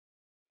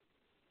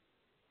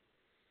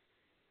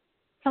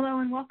Hello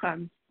and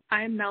welcome.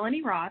 I am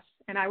Melanie Ross,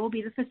 and I will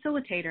be the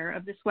facilitator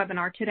of this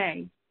webinar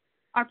today.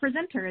 Our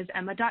presenter is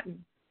Emma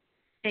Dutton.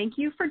 Thank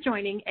you for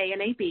joining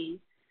ANAB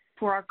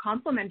for our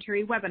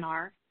complimentary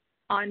webinar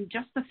on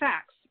Just the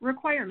Facts,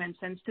 Requirements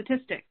and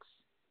Statistics.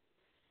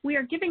 We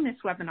are giving this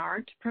webinar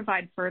to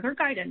provide further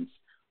guidance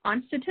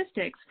on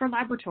statistics for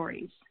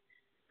laboratories.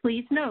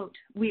 Please note,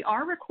 we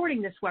are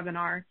recording this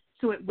webinar,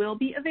 so it will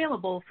be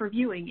available for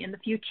viewing in the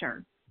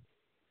future.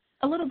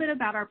 A little bit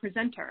about our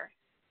presenter.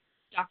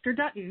 Dr.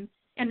 Dutton,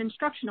 an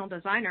instructional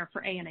designer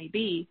for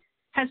ANAB,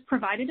 has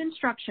provided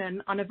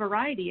instruction on a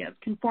variety of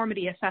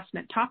conformity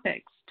assessment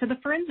topics to the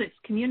forensics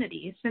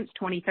community since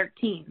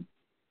 2013.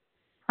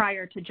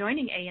 Prior to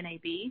joining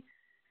ANAB,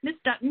 Ms.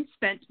 Dutton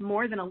spent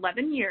more than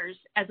 11 years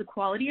as a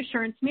quality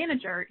assurance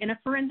manager in a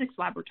forensics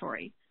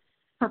laboratory.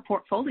 Her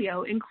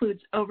portfolio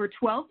includes over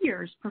 12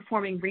 years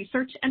performing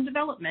research and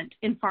development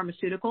in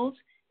pharmaceuticals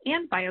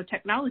and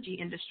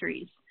biotechnology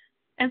industries,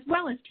 as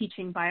well as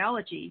teaching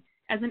biology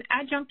as an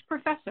adjunct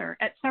professor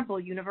at several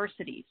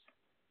universities.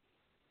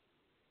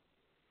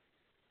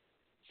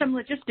 Some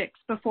logistics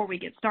before we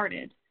get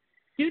started.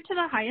 Due to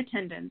the high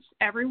attendance,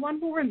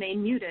 everyone will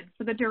remain muted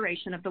for the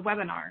duration of the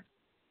webinar.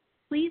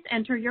 Please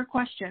enter your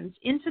questions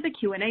into the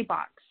Q&A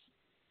box.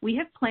 We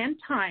have planned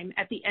time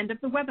at the end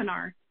of the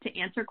webinar to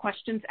answer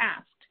questions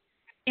asked.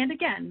 And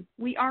again,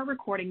 we are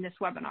recording this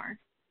webinar.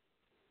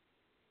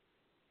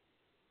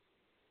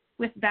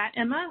 With that,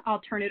 Emma, I'll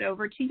turn it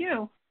over to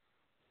you.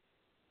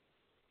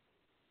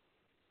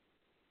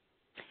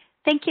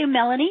 Thank you,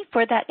 Melanie,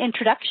 for that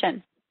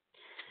introduction.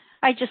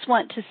 I just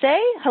want to say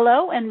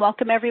hello and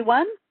welcome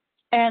everyone.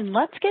 And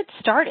let's get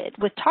started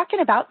with talking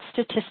about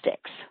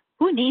statistics.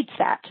 Who needs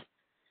that?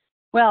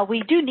 Well,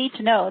 we do need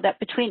to know that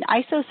between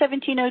ISO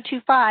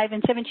 17025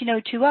 and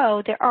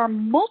 17020, there are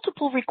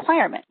multiple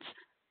requirements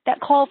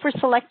that call for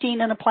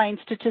selecting and applying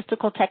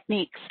statistical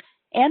techniques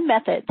and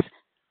methods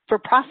for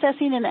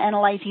processing and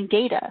analyzing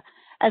data,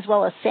 as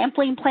well as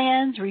sampling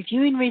plans,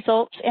 reviewing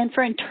results, and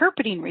for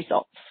interpreting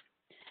results.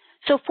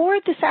 So for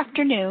this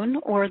afternoon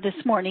or this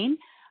morning,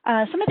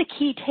 some of the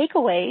key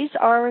takeaways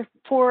are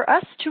for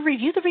us to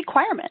review the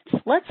requirements.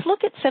 Let's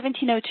look at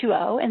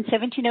 17020 and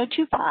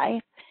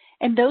 17025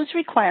 and those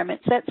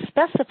requirements that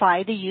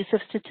specify the use of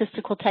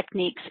statistical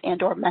techniques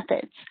and or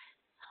methods.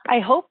 I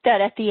hope that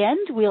at the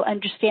end we'll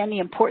understand the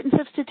importance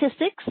of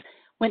statistics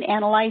when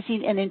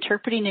analyzing and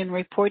interpreting and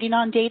reporting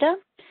on data,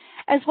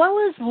 as well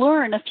as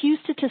learn a few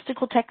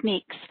statistical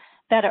techniques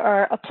that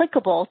are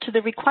applicable to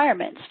the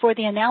requirements for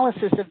the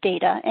analysis of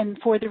data and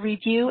for the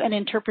review and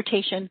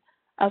interpretation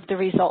of the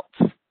results.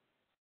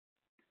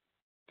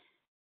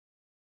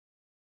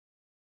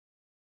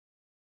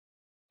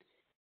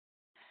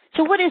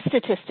 So what is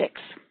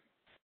statistics?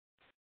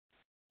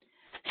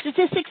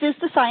 Statistics is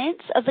the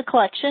science of the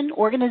collection,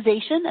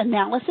 organization,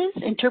 analysis,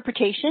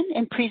 interpretation,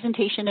 and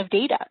presentation of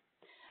data.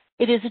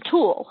 It is a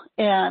tool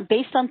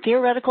based on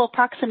theoretical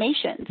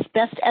approximations,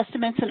 best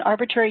estimates, and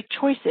arbitrary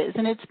choices,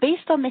 and it's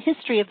based on the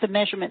history of the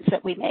measurements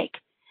that we make.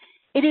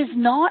 It is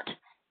not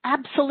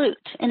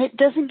absolute, and it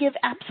doesn't give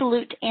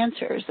absolute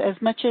answers as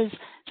much as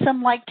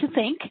some like to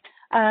think.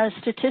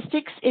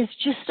 Statistics is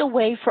just a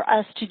way for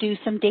us to do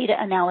some data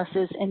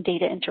analysis and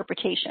data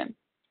interpretation.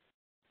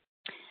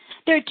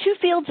 There are two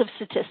fields of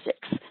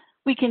statistics.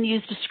 We can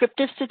use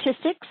descriptive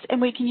statistics,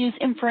 and we can use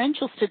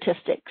inferential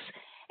statistics.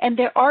 And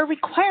there are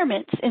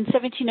requirements in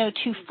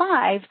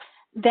 17025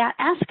 that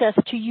ask us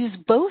to use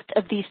both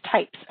of these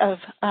types of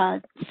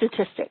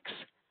statistics.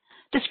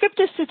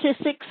 Descriptive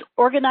statistics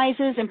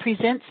organizes and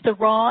presents the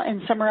raw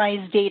and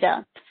summarized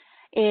data.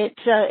 It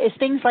is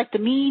things like the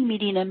mean,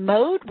 median, and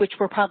mode, which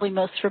we're probably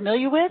most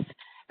familiar with,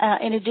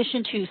 in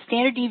addition to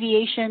standard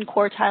deviation,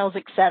 quartiles,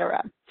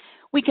 etc.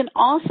 We can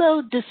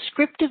also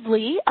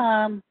descriptively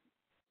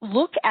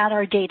look at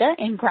our data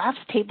in graphs,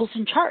 tables,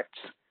 and charts.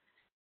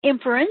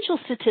 Inferential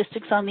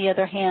statistics, on the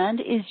other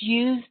hand, is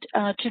used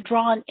to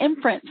draw an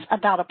inference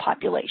about a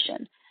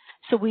population.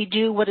 So we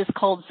do what is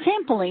called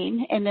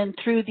sampling, and then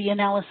through the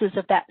analysis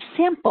of that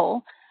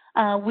sample,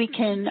 we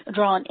can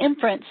draw an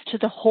inference to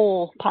the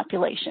whole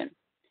population.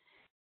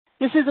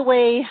 This is a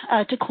way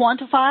to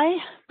quantify,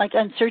 like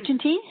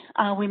uncertainty.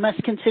 We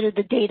must consider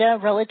the data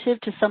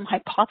relative to some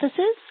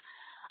hypothesis.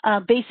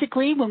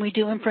 Basically, when we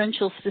do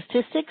inferential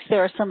statistics,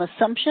 there are some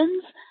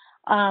assumptions,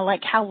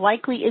 like how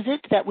likely is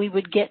it that we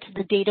would get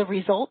the data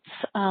results,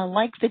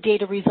 like the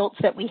data results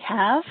that we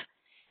have.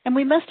 And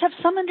we must have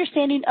some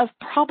understanding of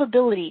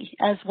probability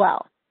as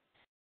well.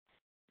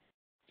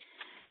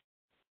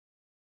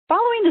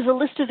 Following is a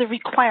list of the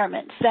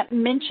requirements that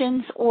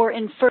mentions or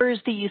infers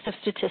the use of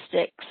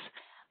statistics.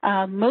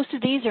 Most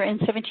of these are in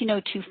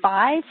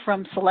 17025,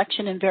 from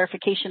selection and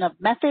verification of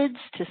methods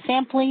to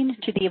sampling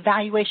to the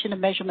evaluation of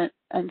measurement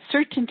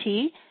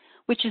uncertainty,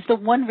 which is the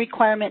one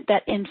requirement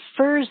that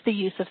infers the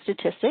use of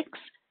statistics,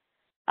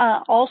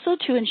 also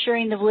to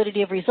ensuring the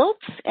validity of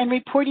results and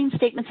reporting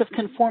statements of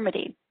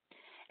conformity.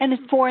 And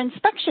for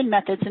inspection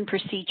methods and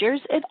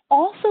procedures, it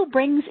also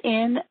brings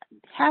in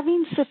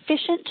having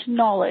sufficient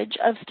knowledge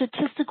of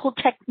statistical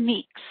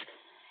techniques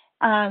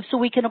so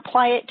we can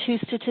apply it to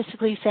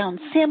statistically sound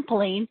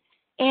sampling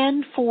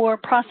and for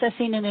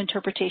processing and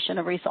interpretation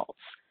of results.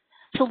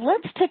 So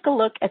let's take a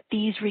look at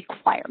these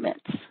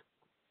requirements.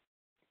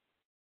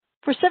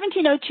 For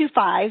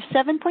 17025,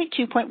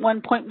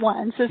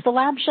 7.2.1.1 says the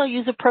lab shall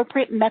use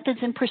appropriate methods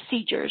and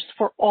procedures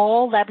for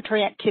all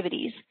laboratory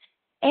activities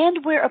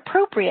and, where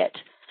appropriate,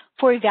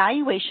 for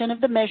evaluation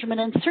of the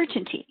measurement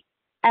uncertainty,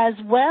 as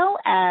well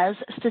as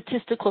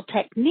statistical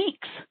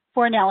techniques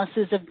for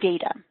analysis of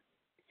data.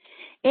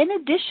 In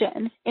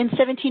addition, in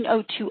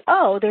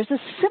 17020, there's a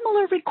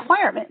similar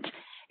requirement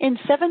in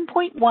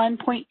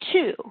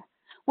 7.1.2,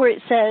 where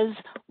it says,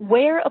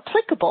 where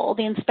applicable,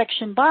 the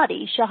inspection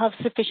body shall have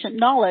sufficient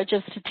knowledge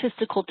of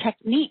statistical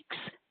techniques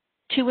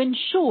to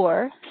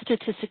ensure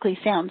statistically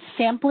sound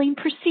sampling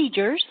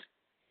procedures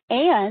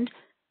and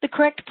the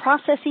correct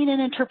processing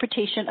and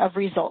interpretation of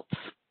results.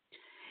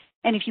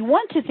 And if you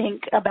want to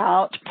think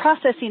about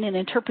processing and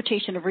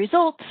interpretation of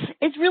results,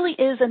 it really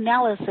is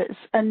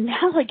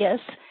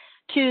analogous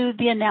to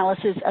the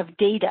analysis of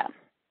data.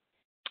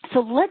 So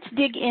let's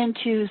dig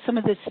into some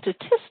of the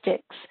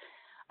statistics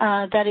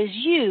that is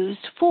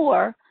used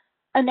for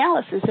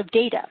analysis of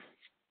data.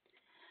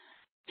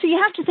 So you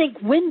have to think,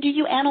 when do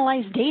you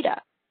analyze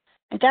data?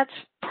 And that's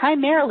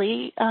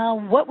primarily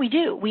what we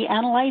do. We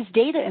analyze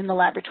data in the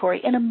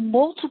laboratory in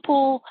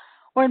multiple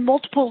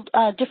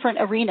different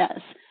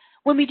arenas.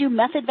 When we do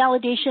method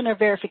validation or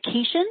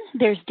verification,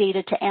 there's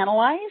data to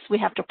analyze. We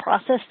have to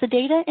process the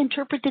data,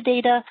 interpret the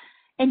data,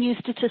 and use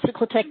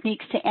statistical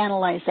techniques to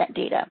analyze that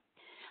data.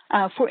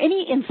 For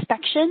any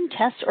inspection,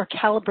 test, or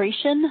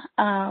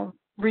calibration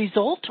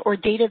result or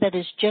data that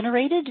is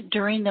generated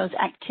during those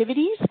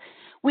activities,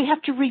 we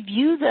have to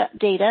review the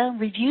data,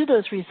 review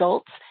those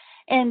results,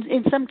 and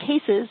in some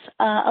cases,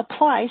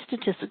 apply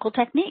statistical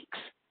techniques.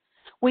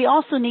 We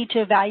also need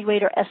to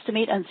evaluate or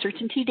estimate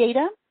uncertainty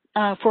data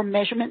for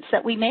measurements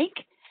that we make,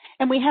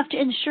 and we have to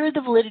ensure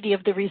the validity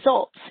of the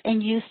results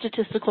and use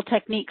statistical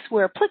techniques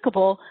where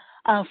applicable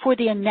for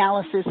the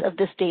analysis of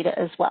this data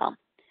as well.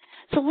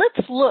 So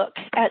let's look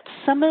at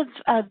some of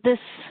this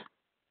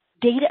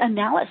data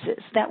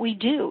analysis that we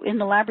do in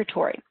the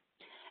laboratory.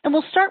 And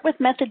we'll start with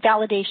method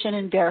validation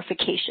and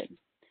verification.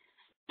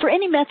 For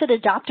any method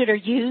adopted or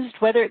used,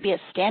 whether it be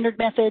a standard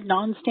method,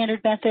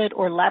 non-standard method,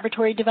 or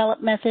laboratory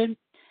developed method,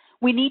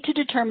 we need to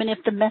determine if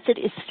the method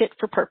is fit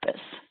for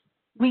purpose.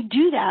 We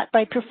do that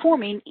by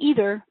performing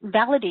either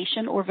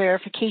validation or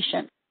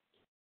verification.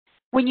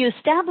 When you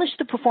establish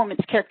the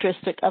performance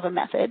characteristic of a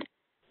method,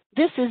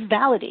 this is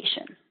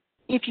validation.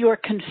 If you are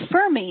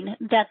confirming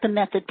that the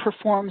method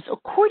performs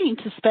according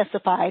to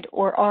specified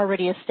or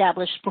already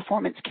established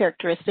performance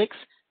characteristics,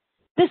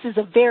 this is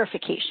a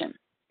verification.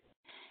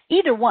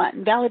 Either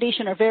one,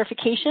 validation or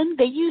verification,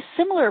 they use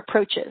similar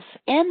approaches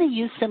and they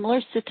use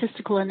similar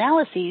statistical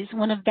analyses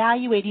when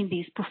evaluating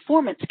these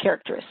performance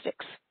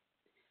characteristics.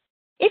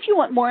 If you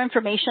want more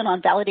information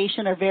on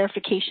validation or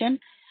verification,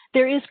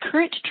 there is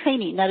current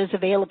training that is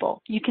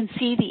available. You can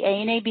see the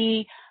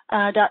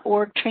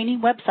ANAB.org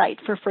training website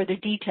for further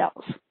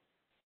details.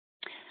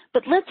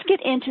 But let's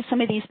get into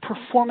some of these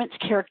performance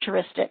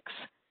characteristics.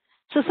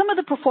 So some of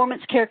the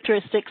performance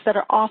characteristics that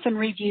are often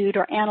reviewed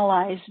or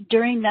analyzed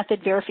during method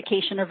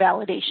verification or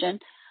validation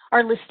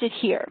are listed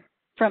here,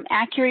 from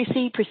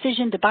accuracy,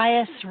 precision to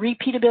bias,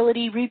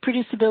 repeatability,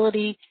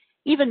 reproducibility,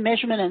 even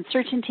measurement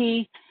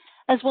uncertainty,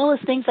 as well as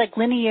things like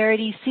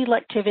linearity,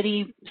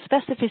 selectivity,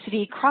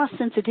 specificity,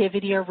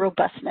 cross-sensitivity, or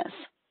robustness.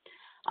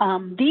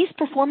 These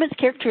performance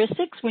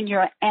characteristics, when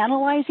you're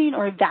analyzing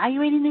or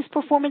evaluating these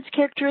performance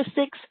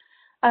characteristics,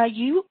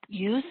 you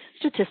use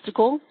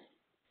statistical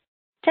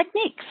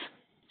techniques.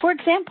 For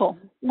example,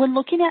 when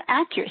looking at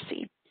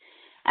accuracy,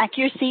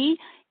 accuracy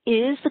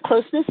is the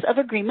closeness of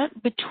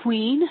agreement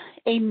between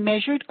a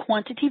measured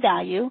quantity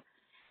value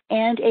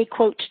and a,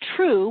 quote,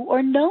 true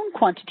or known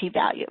quantity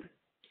value.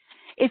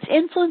 It's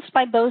influenced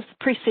by both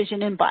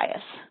precision and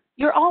bias.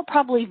 You're all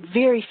probably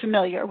very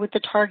familiar with the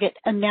target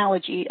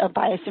analogy of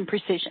bias and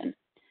precision.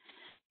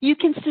 You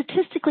can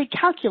statistically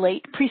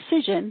calculate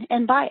precision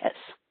and bias.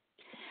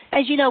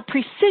 As you know,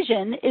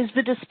 precision is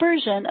the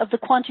dispersion of the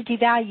quantity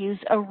values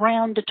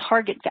around the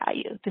target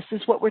value. This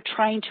is what we're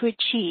trying to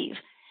achieve.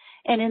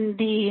 And in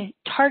the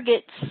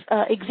targets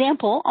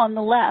example on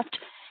the left,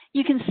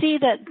 you can see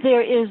that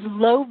there is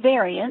low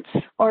variance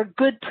or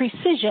good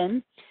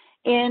precision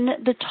in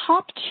the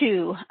top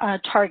two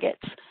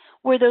targets,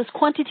 where those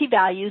quantity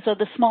values, or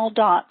the small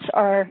dots,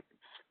 are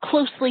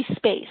closely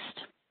spaced.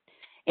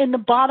 In the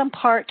bottom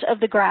part of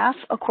the graph,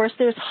 of course,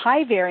 there's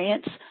high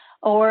variance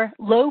or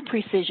low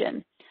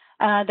precision.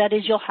 That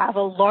is, you'll have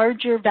a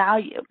larger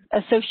value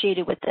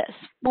associated with this.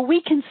 Well,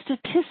 we can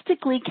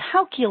statistically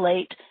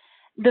calculate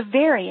the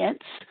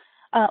variance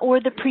or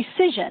the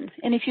precision.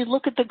 And if you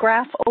look at the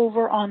graph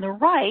over on the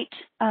right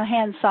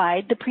hand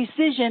side, the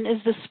precision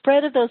is the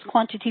spread of those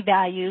quantity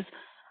values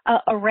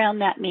around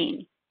that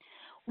mean.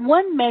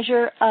 One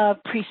measure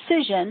of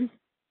precision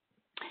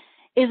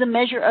is a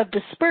measure of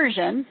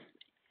dispersion,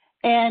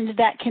 and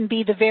that can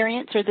be the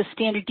variance or the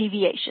standard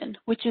deviation,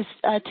 which is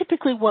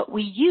typically what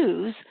we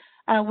use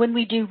when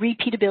we do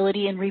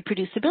repeatability and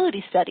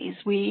reproducibility studies.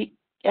 We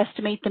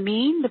estimate the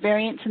mean, the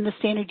variance, and the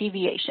standard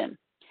deviation.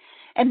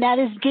 And that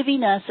is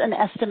giving us an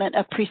estimate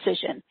of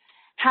precision.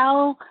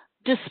 How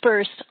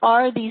dispersed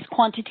are these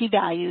quantity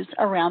values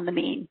around the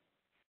mean?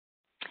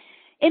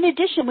 In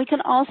addition, we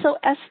can also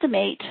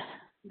estimate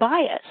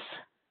bias.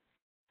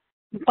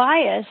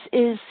 Bias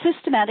is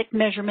systematic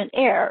measurement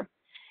error.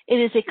 It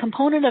is a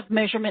component of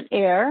measurement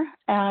error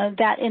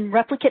that in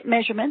replicate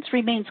measurements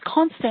remains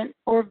constant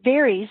or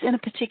varies in a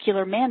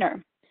particular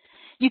manner.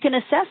 You can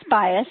assess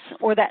bias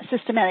or that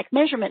systematic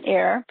measurement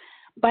error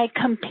by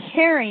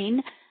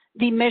comparing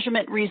the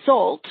measurement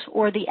result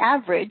or the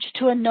average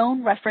to a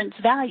known reference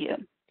value.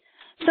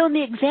 So in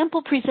the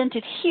example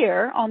presented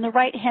here on the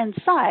right-hand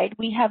side,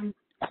 we have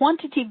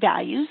quantity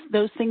values,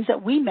 those things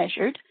that we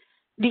measured.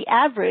 The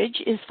average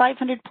is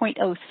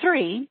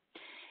 500.03,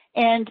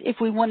 and if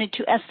we wanted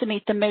to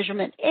estimate the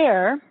measurement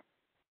error,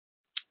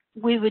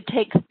 we would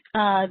take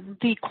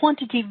the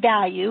quantity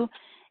value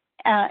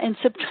and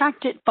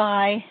subtract it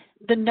by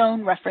the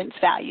known reference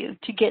value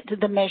to get to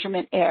the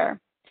measurement error.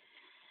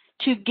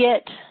 To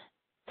get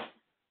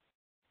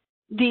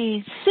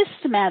the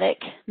systematic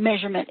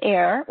measurement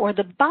error, or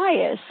the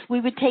bias,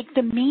 we would take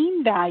the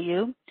mean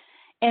value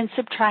and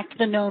subtract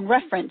the known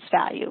reference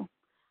value,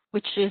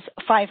 which is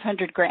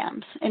 500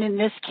 grams. And in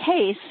this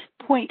case,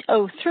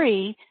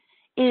 0.03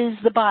 is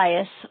the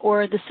bias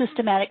or the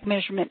systematic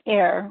measurement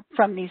error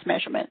from these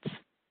measurements.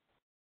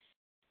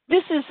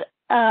 This is,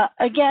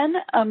 again,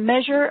 a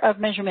measure of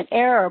measurement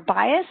error or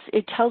bias.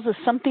 It tells us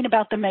something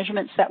about the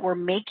measurements that we're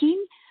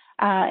making,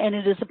 and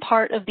it is a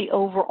part of the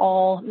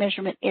overall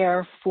measurement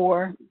error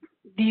for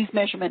these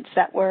measurements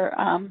that were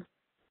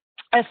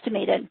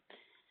estimated.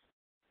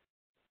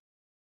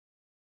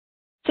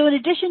 So in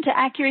addition to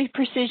accuracy,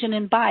 precision,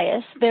 and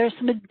bias, there are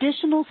some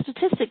additional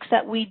statistics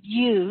that we'd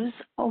use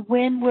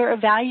when we're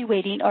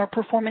evaluating our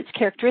performance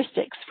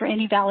characteristics for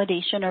any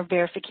validation or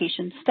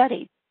verification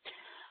study.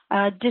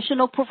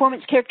 Additional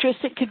performance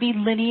characteristic could be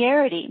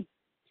linearity.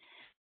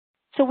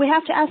 So we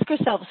have to ask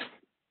ourselves,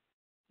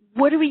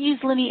 what do we use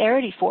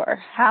linearity for?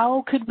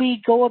 How could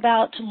we go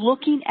about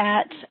looking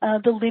at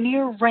the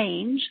linear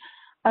range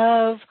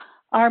of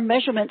our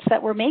measurements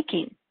that we're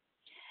making?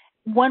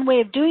 One way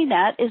of doing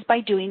that is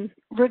by doing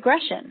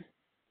regression.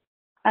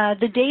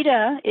 The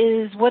data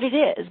is what it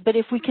is, but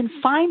if we can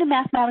find a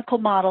mathematical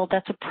model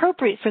that's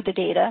appropriate for the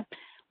data,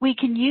 we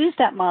can use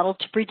that model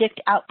to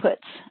predict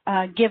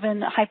outputs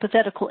given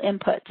hypothetical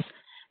inputs.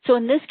 So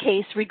in this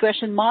case,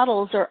 regression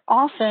models are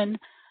often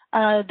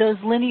those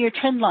linear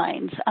trend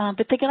lines,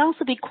 but they can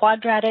also be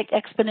quadratic,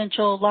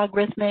 exponential,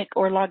 logarithmic,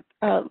 or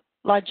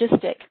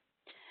logistic.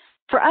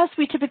 For us,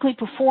 we typically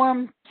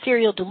perform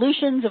serial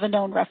dilutions of a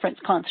known reference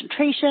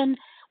concentration.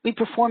 We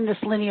perform this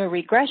linear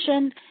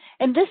regression,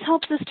 and this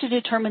helps us to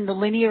determine the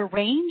linear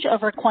range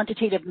of our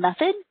quantitative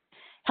method,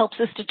 helps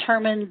us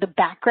determine the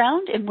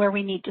background and where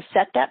we need to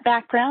set that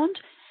background,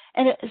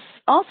 and it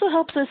also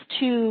helps us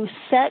to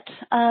set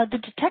the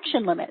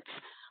detection limits.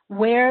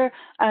 Where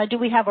do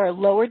we have our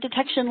lower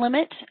detection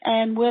limit,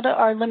 and what are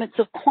our limits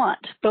of quant,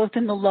 both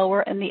in the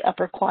lower and the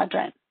upper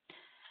quadrant?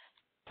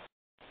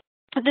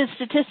 The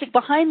statistic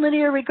behind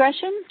linear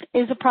regression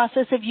is a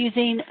process of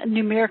using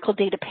numerical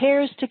data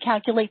pairs to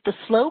calculate the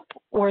slope,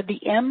 or the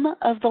M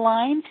of the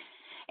line,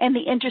 and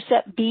the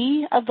intercept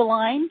B of the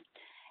line,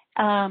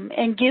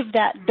 and give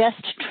that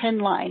best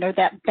trend line, or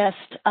that best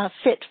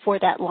fit for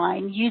that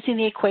line, using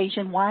the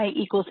equation y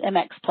equals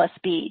mx plus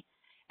b.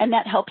 And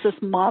that helps us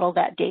model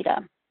that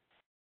data.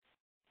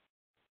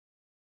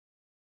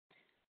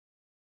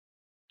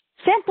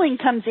 Sampling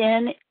comes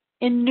in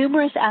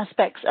numerous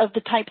aspects of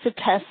the types of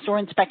tests or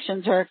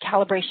inspections or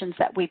calibrations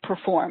that we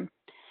perform.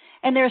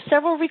 And there are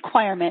several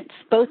requirements,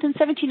 both in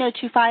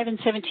 17025 and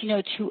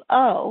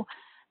 17020,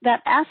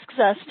 that asks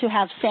us to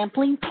have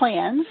sampling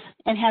plans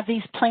and have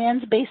these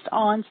plans based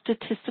on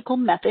statistical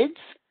methods,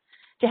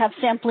 to have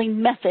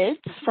sampling methods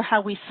for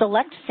how we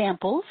select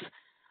samples.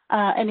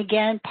 And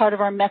again, part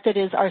of our method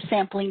is our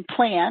sampling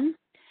plan,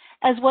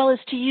 as well as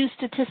to use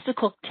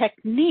statistical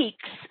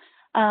techniques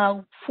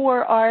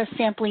for our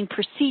sampling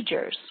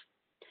procedures.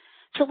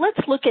 So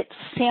let's look at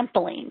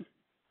sampling.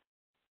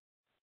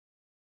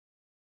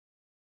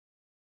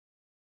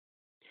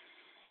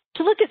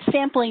 To look at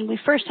sampling, we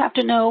first have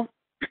to know,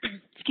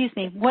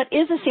 what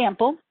is a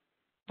sample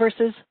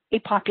versus a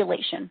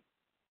population?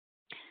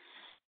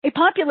 A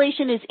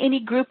population is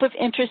any group of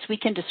interest we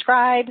can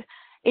describe.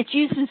 It's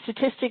used in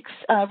statistics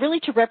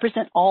really to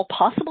represent all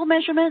possible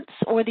measurements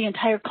or the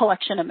entire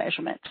collection of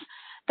measurements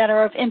that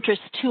are of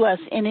interest to us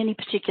in any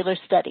particular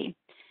study.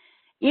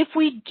 If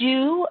we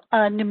do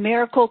a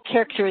numerical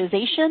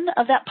characterization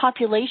of that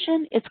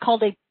population, it's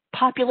called a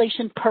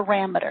population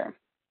parameter.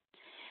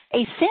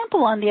 A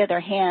sample, on the other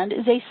hand,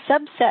 is a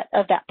subset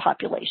of that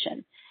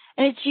population,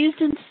 and it's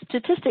used in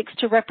statistics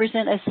to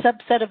represent a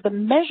subset of the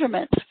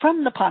measurements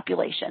from the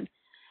population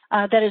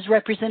that is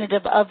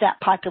representative of that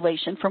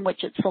population from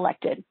which it's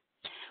selected.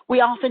 We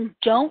often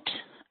don't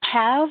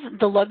have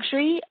the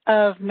luxury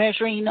of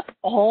measuring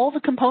all the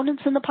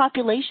components in the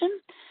population,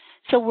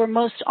 So we're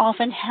most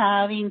often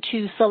having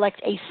to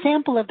select a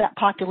sample of that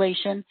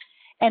population,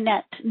 and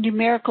that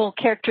numerical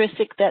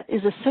characteristic that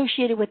is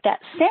associated with that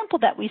sample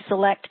that we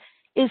select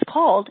is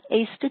called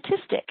a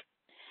statistic.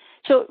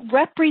 So it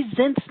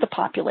represents the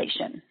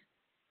population.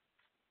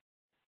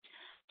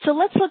 So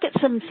let's look at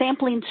some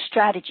sampling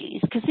strategies,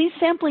 because these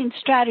sampling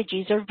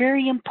strategies are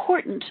very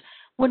important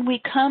when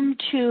we come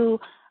to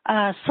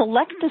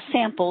select the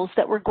samples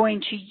that we're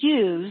going to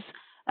use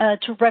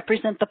to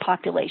represent the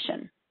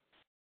population.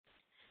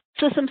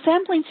 So some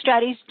sampling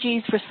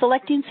strategies for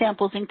selecting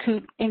samples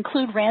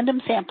include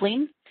random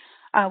sampling.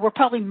 We're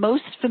probably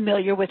most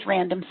familiar with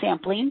random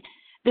sampling.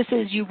 This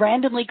is you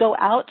randomly go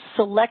out,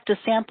 select a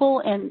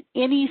sample, and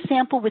any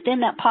sample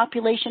within that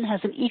population has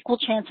an equal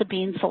chance of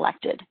being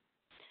selected.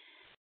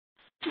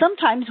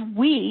 Sometimes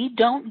we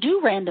don't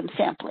do random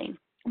sampling.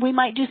 We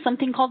might do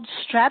something called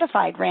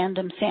stratified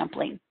random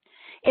sampling.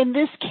 In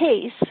this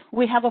case,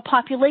 we have a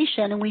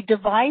population and we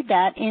divide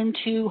that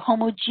into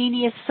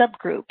homogeneous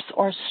subgroups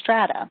or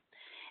strata.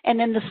 And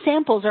then the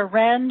samples are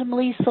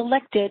randomly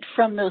selected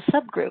from those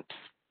subgroups.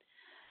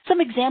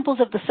 Some examples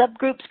of the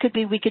subgroups could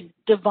be we could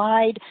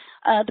divide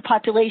the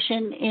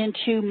population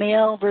into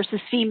male versus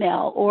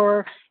female,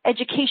 or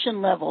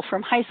education level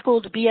from high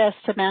school to BS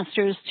to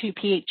master's to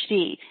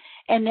PhD.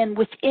 And then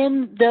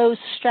within those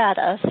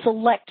strata,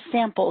 select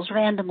samples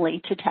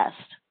randomly to test.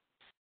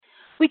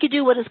 We could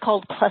do what is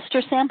called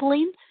cluster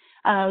sampling.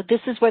 This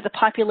is where the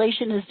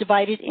population is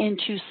divided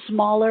into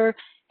smaller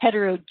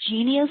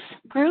heterogeneous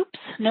groups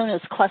known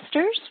as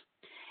clusters.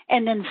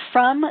 And then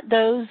from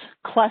those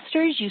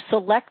clusters, you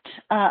select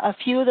a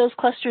few of those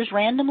clusters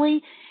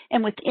randomly.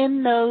 And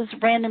within those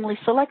randomly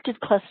selected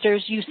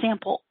clusters, you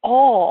sample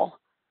all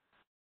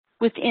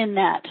within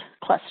that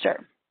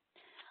cluster.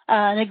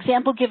 An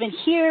example given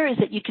here is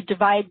that you could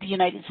divide the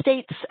United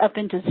States up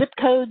into zip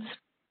codes,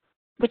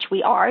 which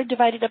we are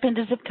divided up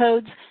into zip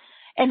codes,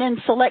 and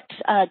then select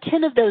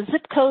 10 of those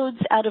zip codes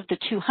out of the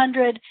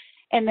 200,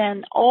 and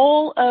then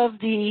all of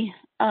the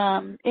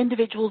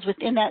individuals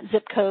within that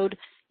zip code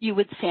you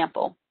would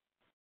sample.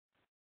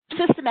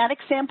 Systematic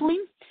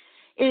sampling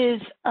is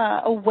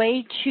a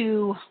way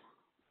to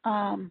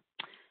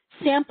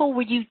sample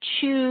where you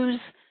choose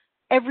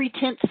every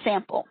 10th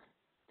sample.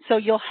 So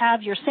you'll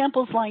have your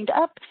samples lined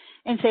up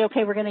and say,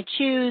 okay, we're going to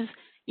choose,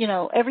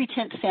 every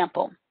 10th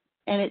sample.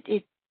 And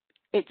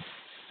it's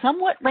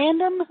somewhat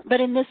random, but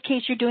in this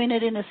case, you're doing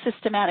it in a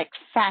systematic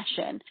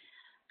fashion.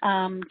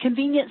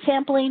 Convenient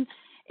sampling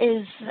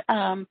is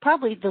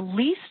probably the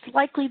least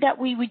likely that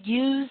we would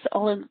use,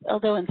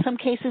 although in some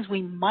cases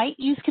we might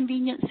use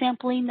convenient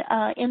sampling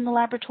in the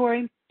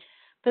laboratory.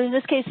 But in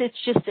this case, it's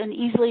just an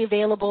easily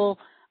available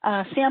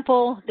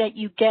sample that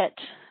you get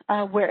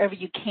wherever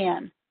you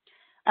can.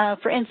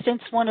 For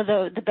instance, one of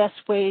the best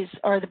ways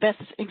or the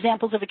best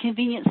examples of a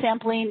convenient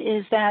sampling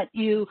is that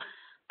you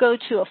go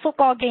to a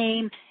football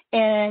game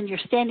and you're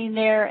standing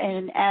there,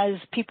 and as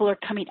people are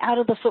coming out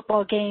of the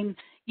football game,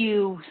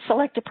 you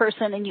select a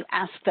person and you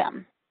ask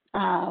them,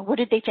 what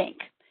did they think?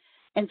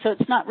 And so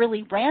it's not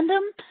really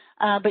random,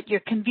 but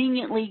you're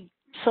conveniently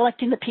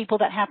selecting the people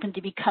that happen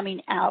to be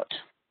coming out.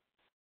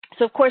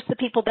 So, of course, the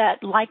people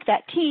that like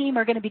that team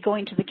are going to be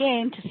going to the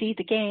game to see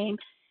the game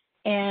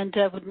and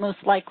would most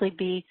likely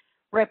be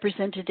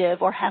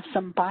representative or have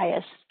some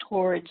bias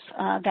towards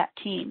that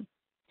team.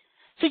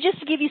 So just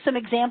to give you some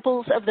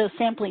examples of those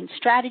sampling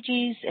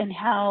strategies and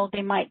how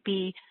they might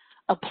be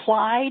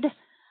applied,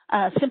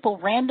 simple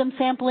random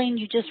sampling,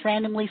 you just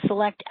randomly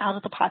select out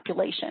of the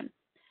population.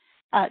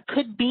 It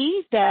could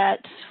be that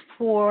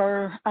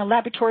for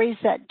laboratories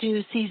that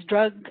do seize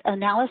drug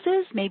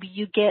analysis, maybe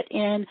you get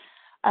in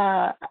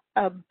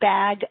a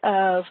bag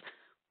of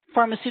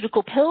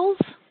pharmaceutical pills.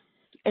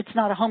 It's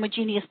not a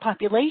homogeneous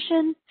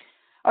population,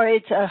 or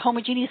it's a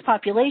homogeneous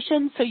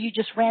population, so you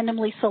just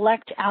randomly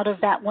select out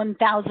of that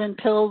 1,000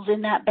 pills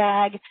in that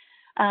bag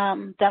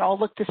that all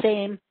look the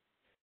same,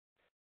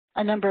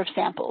 a number of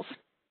samples.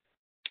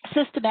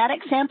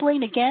 Systematic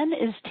sampling, again,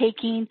 is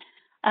taking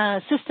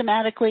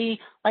systematically,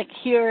 like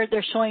here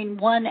they're showing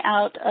 1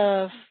 out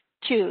of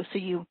 2. So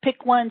you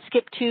pick 1,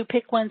 skip 2,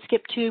 pick 1,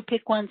 skip 2,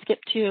 pick 1, skip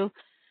 2.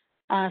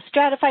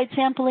 Stratified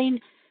sampling,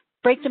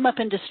 break them up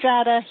into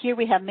strata. Here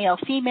we have male,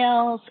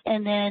 females,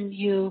 and then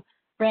you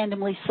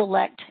randomly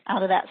select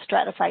out of that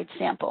stratified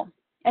sample.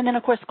 And then,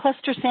 of course,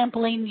 cluster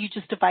sampling, you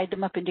just divide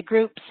them up into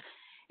groups,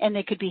 and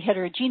they could be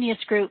heterogeneous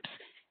groups,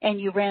 and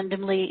you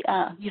randomly,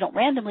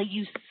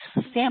 you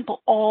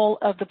sample all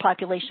of the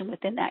population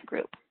within that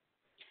group.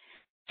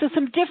 So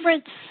some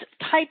different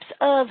types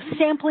of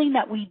sampling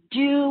that we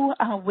do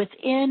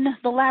within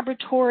the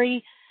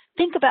laboratory.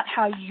 Think about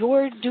how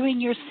you're doing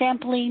your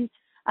sampling.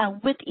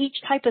 With each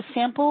type of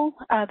sample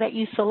that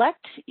you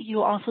select,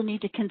 you also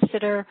need to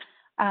consider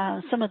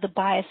some of the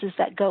biases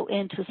that go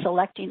into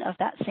selecting of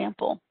that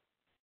sample.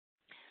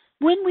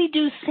 When we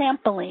do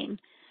sampling,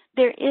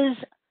 there is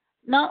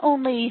not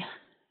only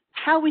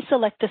how we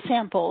select the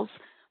samples,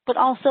 but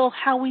also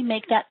how we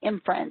make that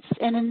inference.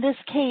 And in this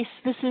case,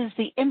 this is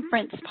the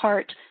inference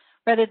part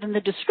rather than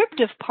the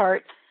descriptive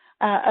part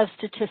of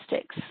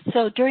statistics.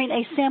 So during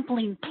a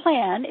sampling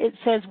plan, it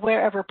says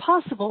wherever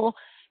possible,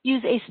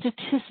 use a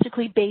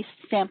statistically based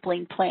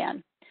sampling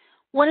plan.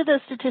 One of those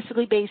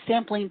statistically based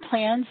sampling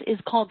plans is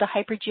called the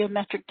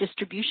hypergeometric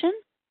distribution.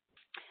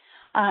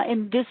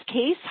 In this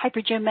case,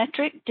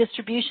 hypergeometric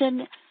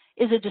distribution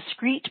is a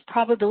discrete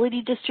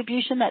probability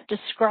distribution that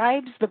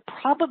describes the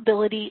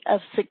probability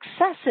of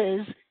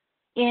successes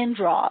in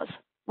draws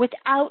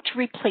without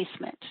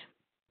replacement.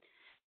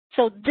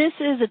 So this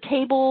is a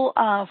table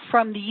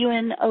from the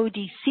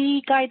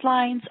UNODC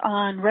guidelines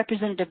on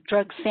representative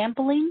drug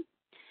sampling.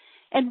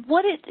 And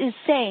what it is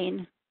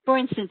saying, for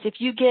instance, if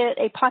you get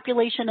a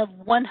population of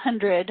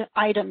 100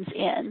 items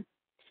in,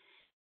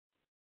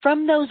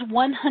 from those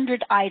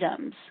 100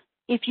 items,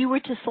 if you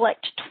were to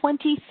select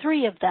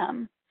 23 of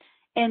them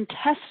and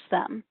test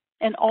them,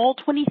 and all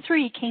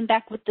 23 came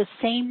back with the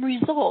same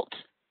result,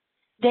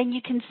 then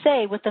you can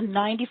say with a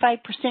 95%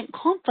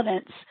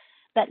 confidence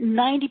that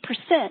 90%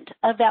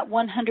 of that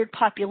 100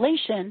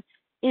 population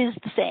is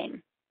the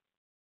same.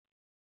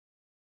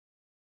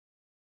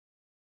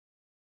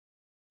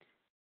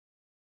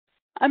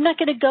 I'm not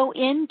going to go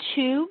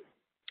into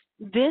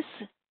this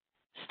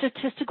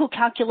statistical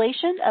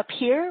calculation up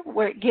here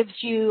where it gives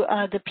you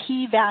the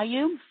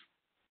p-value.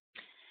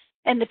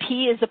 And the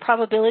p is the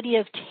probability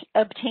of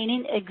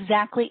obtaining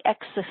exactly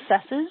x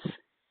successes,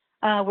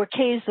 where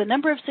k is the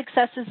number of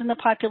successes in the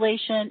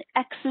population,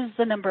 x is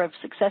the number of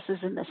successes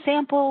in the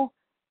sample,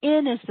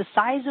 n is the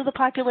size of the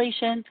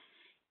population,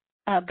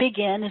 big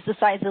N is the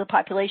size of the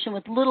population,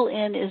 with little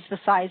n is the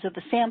size of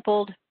the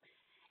sampled,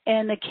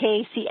 and the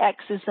KCX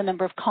is the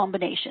number of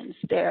combinations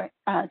they're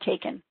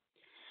taken.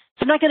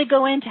 So I'm not going to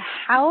go into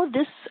how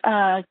this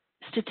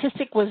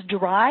statistic was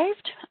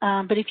derived,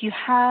 but if you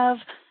have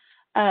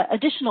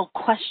additional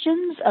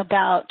questions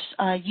about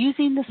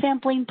using the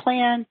sampling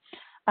plan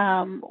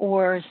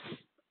or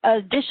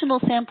additional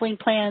sampling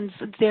plans,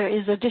 there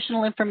is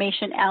additional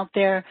information out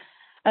there,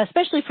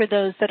 especially for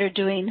those that are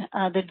doing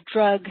the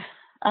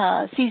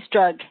seized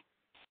drug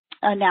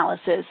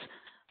analysis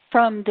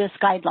from this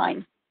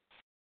guideline.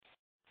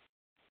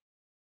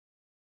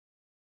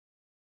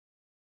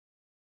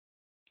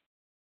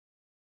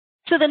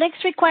 So the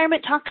next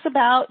requirement talks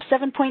about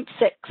 7.6,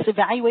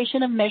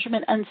 evaluation of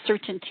measurement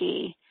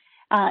uncertainty.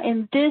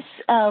 In this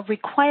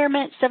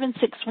requirement,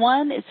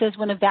 761, it says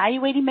when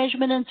evaluating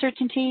measurement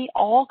uncertainty,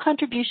 all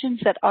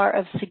contributions that are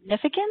of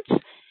significance,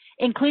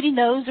 including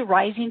those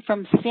arising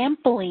from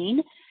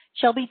sampling,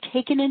 shall be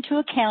taken into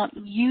account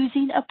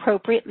using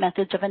appropriate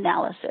methods of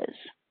analysis.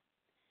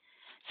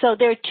 So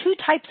there are two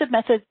types of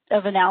methods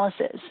of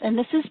analysis, and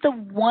this is the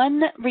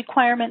one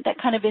requirement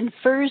that kind of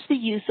infers the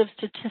use of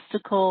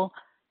statistical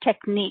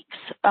techniques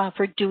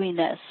for doing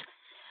this,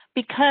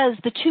 because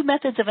the two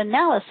methods of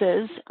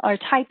analysis are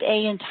type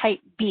A and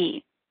type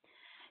B.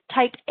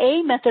 Type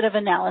A method of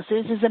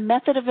analysis is a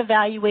method of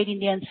evaluating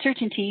the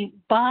uncertainty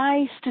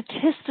by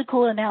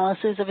statistical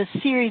analysis of a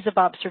series of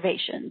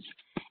observations,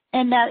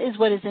 and that is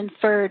what is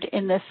inferred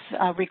in this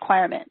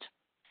requirement.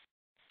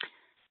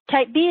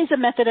 Type B is a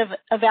method of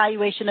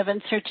evaluation of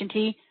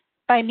uncertainty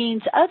by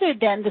means other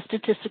than the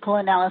statistical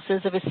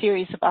analysis of a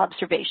series of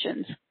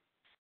observations.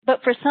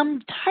 But for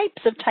some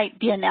types of type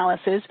B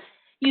analysis,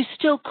 you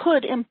still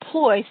could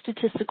employ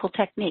statistical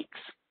techniques.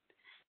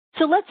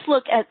 So let's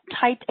look at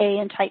type A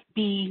and type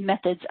B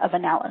methods of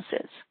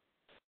analysis.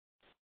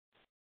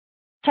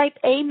 Type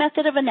A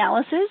method of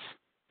analysis,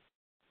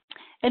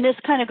 and this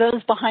kind of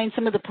goes behind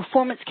some of the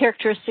performance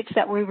characteristics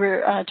that we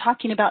were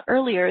talking about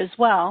earlier as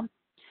well.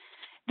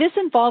 This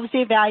involves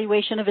the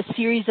evaluation of a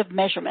series of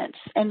measurements,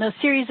 and those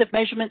series of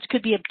measurements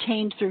could be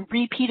obtained through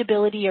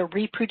repeatability or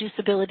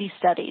reproducibility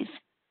studies.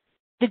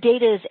 The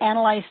data is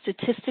analyzed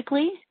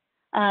statistically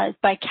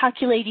by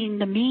calculating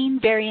the mean,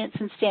 variance,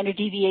 and standard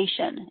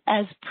deviation,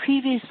 as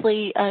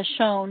previously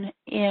shown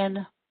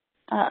in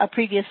a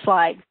previous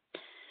slide.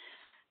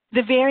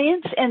 The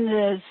variance and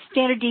the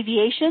standard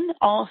deviation,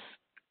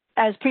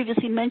 as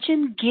previously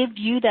mentioned, give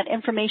you that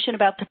information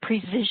about the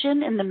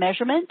precision in the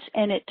measurement,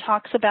 and it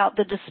talks about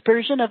the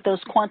dispersion of those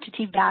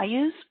quantity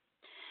values.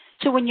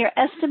 So when you're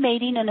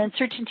estimating an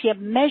uncertainty of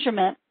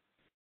measurement,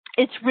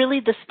 it's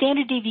really the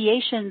standard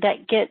deviation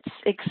that gets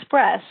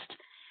expressed,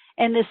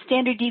 and the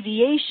standard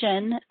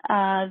deviation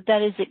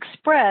that is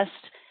expressed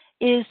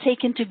is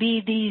taken to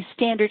be the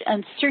standard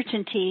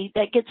uncertainty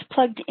that gets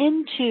plugged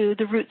into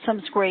the root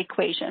sum square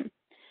equation.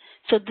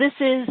 So this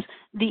is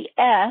the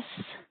S,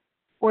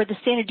 or the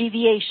standard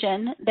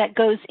deviation, that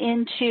goes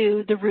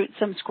into the root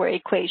sum square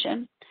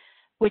equation,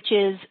 which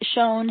is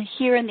shown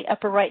here in the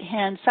upper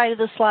right-hand side of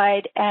the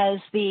slide as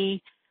the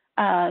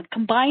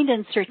combined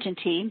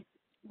uncertainty,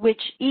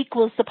 which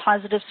equals the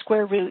positive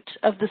square root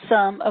of the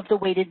sum of the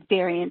weighted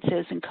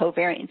variances and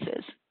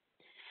covariances.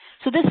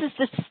 So this is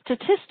the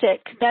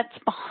statistic that's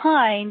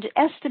behind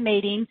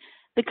estimating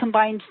the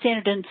combined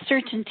standard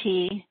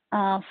uncertainty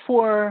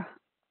for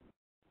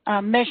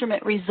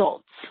measurement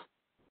results,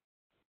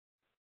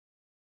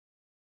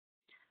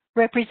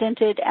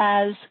 represented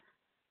as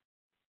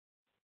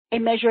a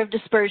measure of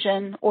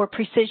dispersion or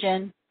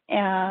precision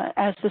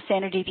as the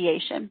standard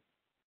deviation.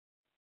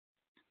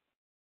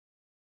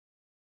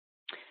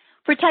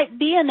 For type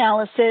B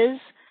analysis,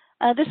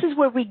 this is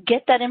where we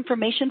get that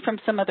information from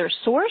some other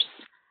source,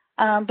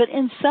 but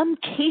in some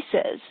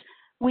cases,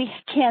 we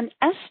can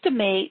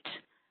estimate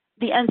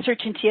the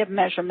uncertainty of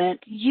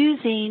measurement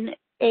using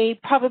a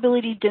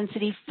probability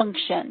density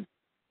function.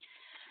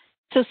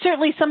 So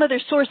certainly some other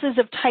sources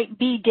of type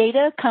B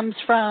data comes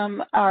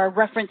from our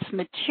reference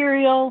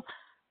material,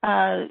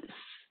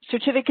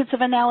 certificates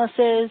of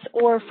analysis,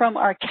 or from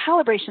our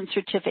calibration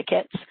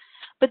certificates.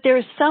 But there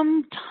are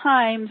some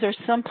times or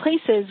some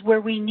places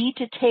where we need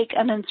to take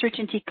an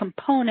uncertainty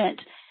component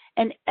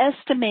and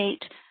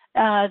estimate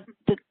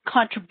the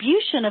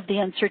contribution of the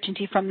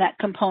uncertainty from that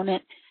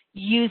component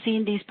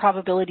using these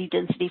probability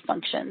density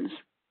functions.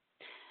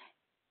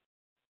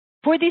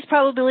 For these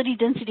probability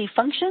density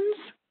functions,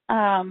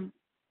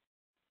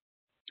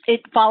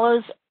 it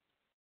follows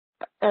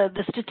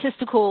the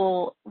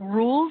statistical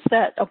rules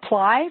that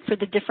apply for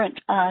the different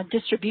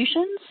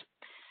distributions.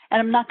 And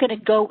I'm not going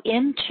to go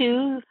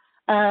into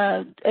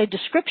a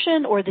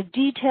description or the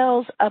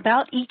details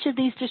about each of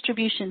these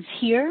distributions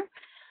here.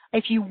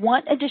 If you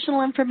want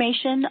additional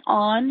information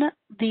on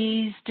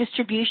these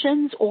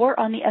distributions or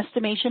on the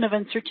estimation of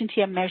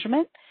uncertainty of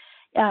measurement,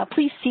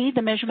 please see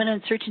the Measurement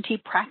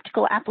Uncertainty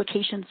Practical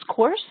Applications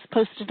course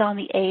posted on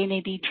the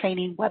ANAB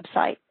training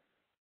website.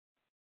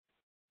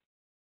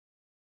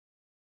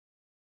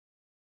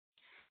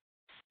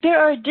 There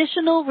are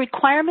additional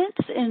requirements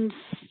in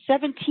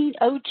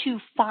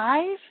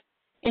 17025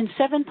 in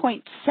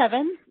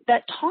 7.7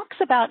 that talks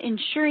about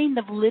ensuring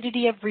the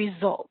validity of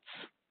results.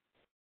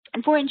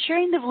 And for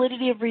ensuring the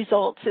validity of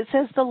results, it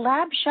says the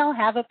lab shall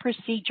have a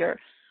procedure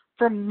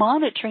for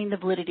monitoring the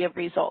validity of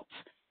results,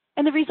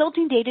 and the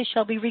resulting data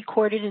shall be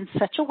recorded in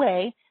such a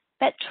way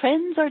that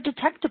trends are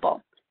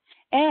detectable,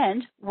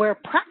 and where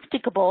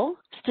practicable,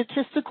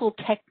 statistical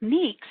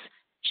techniques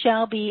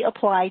shall be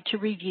applied to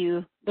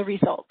review the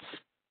results.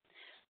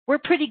 We're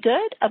pretty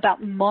good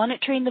about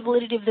monitoring the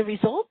validity of the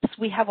results.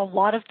 We have a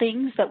lot of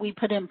things that we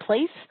put in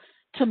place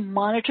to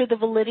monitor the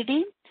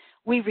validity.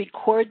 We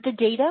record the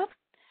data.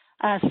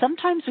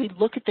 Sometimes we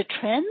look at the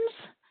trends.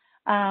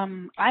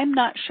 I'm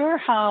not sure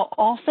how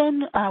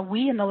often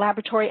we in the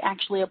laboratory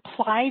actually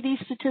apply these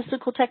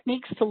statistical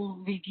techniques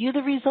to review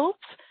the results,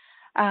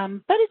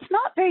 but it's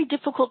not very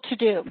difficult to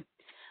do.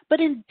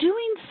 But in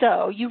doing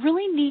so, you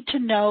really need to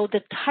know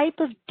the type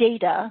of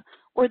data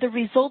or the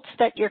results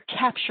that you're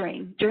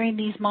capturing during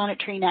these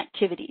monitoring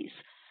activities.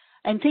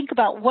 And think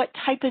about what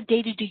type of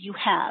data do you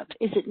have?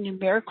 Is it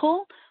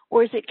numerical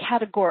or is it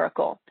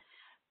categorical?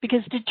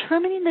 Because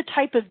determining the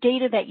type of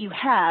data that you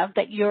have,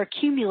 that you're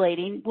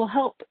accumulating, will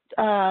help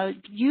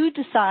you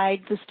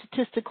decide the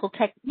statistical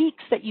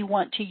techniques that you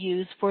want to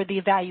use for the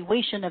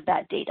evaluation of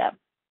that data.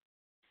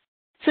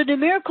 So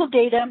numerical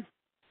data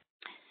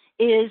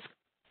is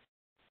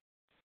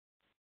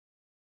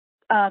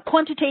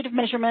quantitative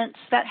measurements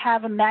that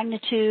have a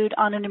magnitude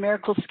on a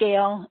numerical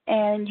scale,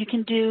 and you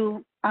can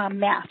do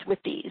math with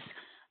these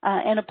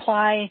and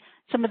apply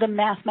some of the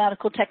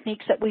mathematical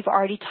techniques that we've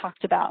already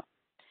talked about.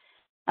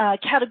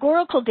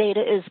 Categorical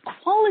data is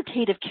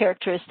qualitative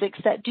characteristics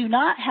that do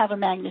not have a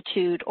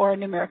magnitude or a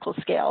numerical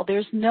scale.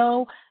 There's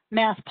no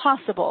math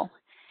possible.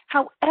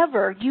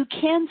 However, you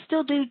can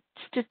still do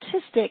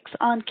statistics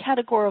on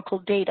categorical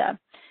data.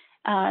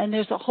 And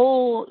there's a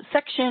whole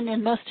section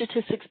in most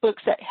statistics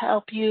books that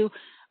help you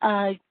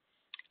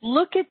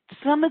look at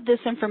some of this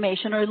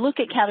information or look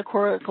at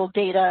categorical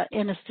data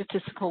in a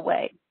statistical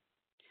way.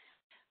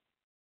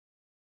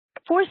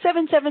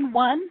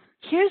 4771,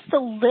 here's the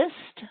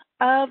list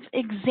of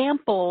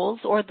examples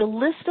or the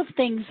list of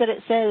things that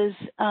it says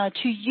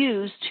to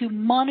use to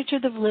monitor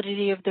the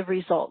validity of the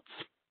results.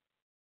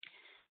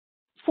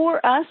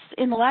 For us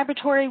in the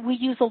laboratory, we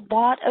use a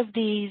lot of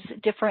these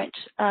different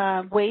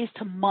ways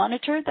to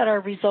monitor that our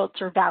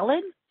results are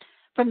valid,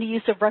 from the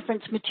use of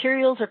reference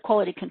materials or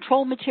quality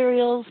control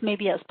materials,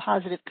 maybe as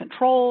positive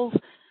controls,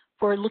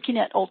 for looking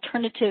at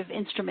alternative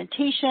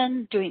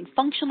instrumentation, doing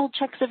functional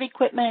checks of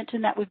equipment,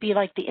 and that would be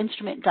like the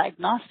instrument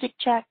diagnostic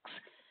checks,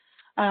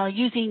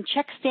 using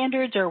check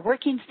standards or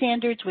working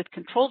standards with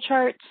control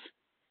charts.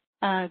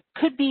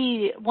 Could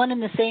be one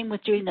and the same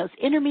with doing those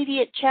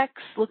intermediate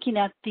checks, looking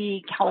at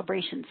the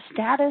calibration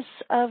status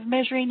of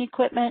measuring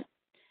equipment.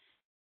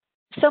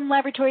 Some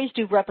laboratories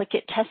do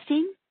replicate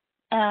testing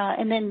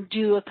and then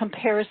do a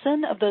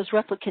comparison of those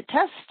replicate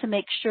tests to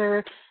make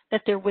sure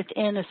that they're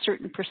within a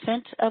certain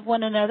percent of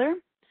one another.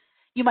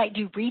 You might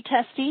do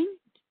retesting,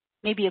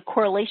 maybe a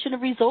correlation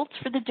of results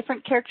for the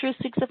different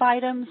characteristics of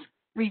items,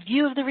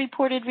 review of the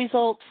reported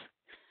results,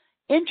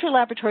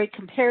 intra-laboratory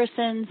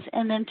comparisons,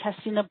 and then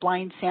testing of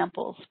blind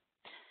samples.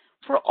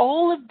 For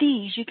all of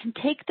these, you can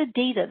take the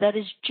data that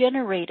is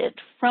generated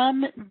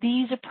from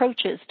these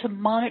approaches to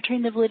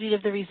monitoring the validity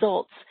of the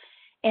results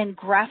and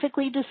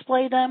graphically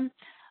display them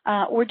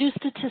or do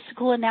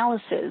statistical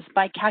analysis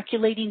by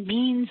calculating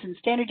means and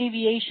standard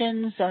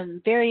deviations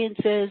and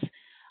variances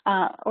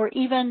or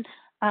even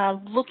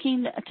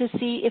looking to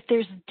see if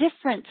there's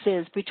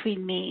differences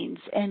between means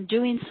and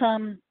doing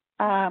some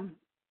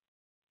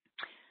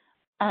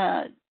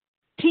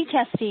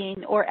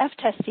t-testing or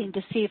f-testing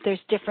to see if there's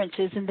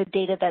differences in the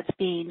data that's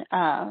being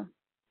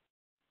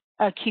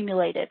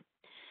accumulated.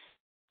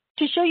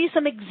 To show you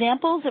some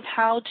examples of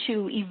how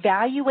to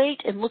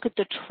evaluate and look at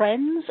the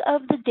trends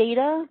of the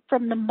data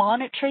from the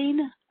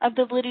monitoring of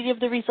the validity of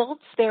the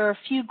results, there are a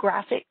few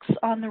graphics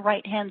on the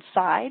right-hand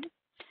side.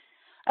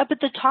 Up at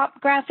the top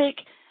graphic,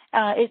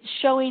 it's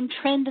showing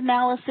trend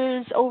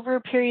analysis over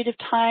a period of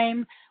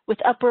time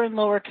with upper and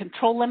lower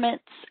control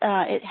limits.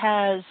 It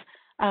has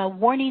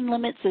warning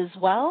limits as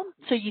well,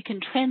 so you can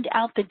trend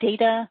out the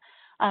data.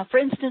 For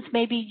instance,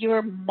 maybe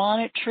you're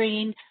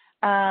monitoring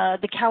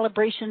the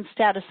calibration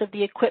status of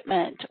the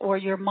equipment, or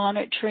you're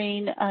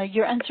monitoring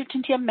your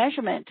uncertainty of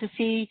measurement to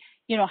see,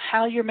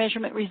 how your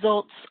measurement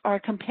results are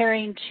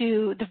comparing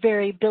to the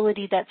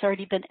variability that's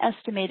already been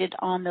estimated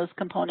on those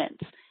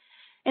components.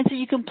 And so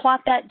you can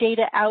plot that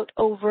data out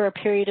over a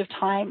period of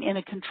time in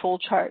a control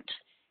chart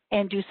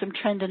and do some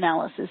trend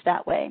analysis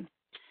that way.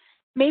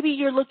 Maybe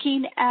you're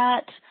looking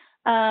at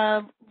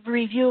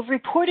review of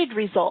reported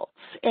results,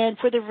 and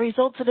for the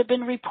results that have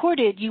been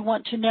reported, you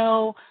want to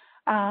know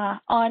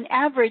on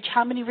average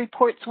how many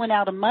reports went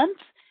out a month,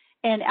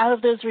 and out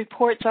of those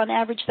reports on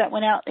average that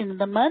went out in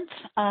the month,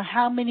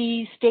 how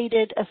many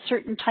stated a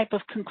certain type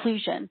of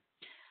conclusion.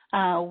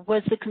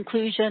 Was the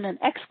conclusion an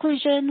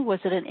exclusion? Was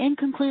it an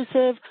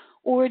inconclusive?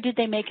 Or did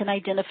they make an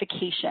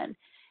identification?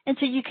 And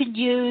so you can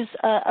use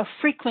a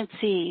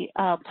frequency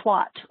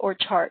plot or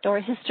chart or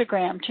a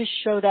histogram to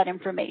show that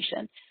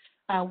information.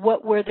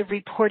 What were the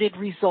reported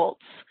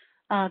results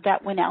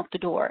that went out the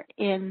door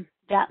in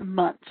that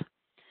month?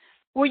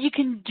 Or you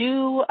can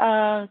do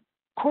a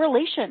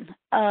correlation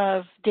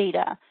of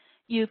data.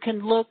 You can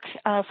look,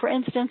 for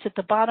instance, at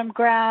the bottom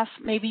graph,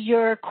 maybe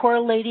you're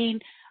correlating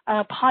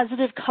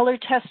positive color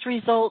test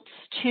results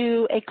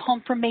to a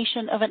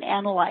confirmation of an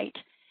analyte.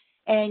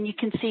 And you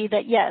can see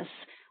that, yes,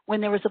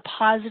 when there was a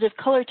positive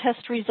color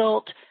test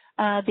result,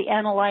 the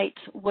analyte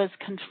was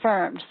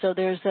confirmed. So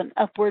there's an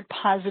upward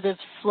positive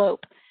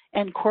slope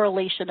and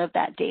correlation of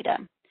that data.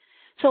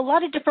 So a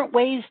lot of different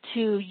ways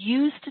to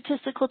use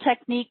statistical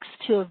techniques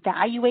to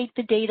evaluate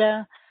the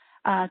data,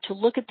 to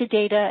look at the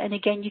data. And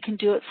again, you can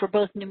do it for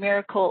both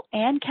numerical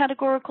and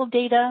categorical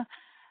data.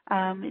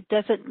 It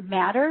doesn't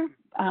matter.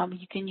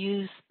 You can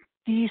use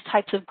these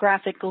types of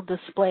graphical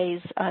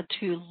displays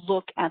to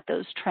look at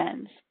those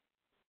trends.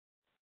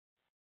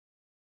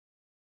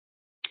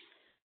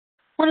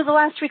 One of the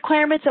last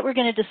requirements that we're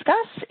going to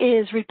discuss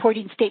is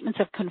reporting statements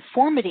of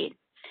conformity.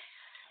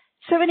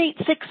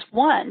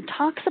 7861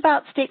 talks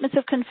about statements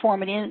of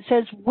conformity, and it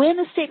says, when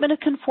a statement of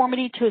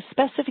conformity to a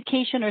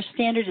specification or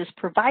standard is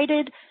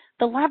provided,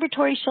 the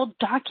laboratory shall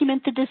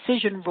document the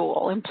decision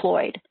rule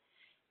employed,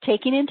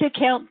 taking into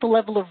account the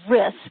level of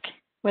risk,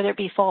 whether it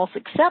be false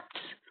accept,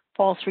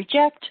 false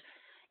reject,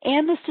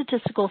 and the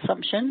statistical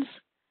assumptions,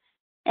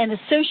 and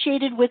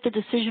associated with the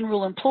decision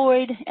rule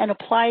employed, and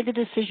apply the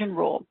decision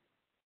rule.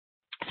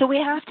 So we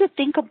have to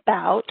think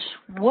about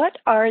what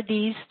are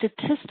these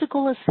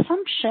statistical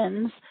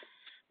assumptions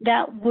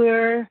that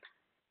we're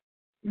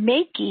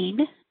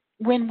making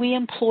when we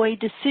employ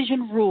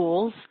decision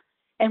rules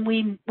and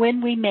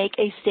when we make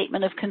a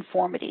statement of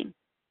conformity.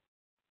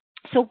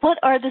 So what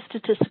are the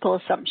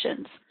statistical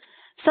assumptions?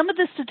 Some of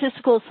the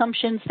statistical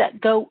assumptions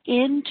that go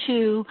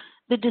into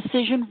the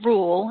decision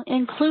rule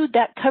include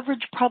that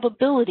coverage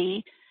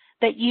probability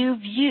that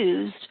you've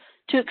used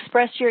to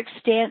express your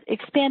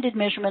expanded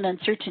measurement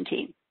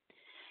uncertainty.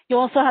 You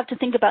also have to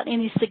think about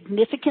any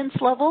significance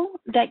level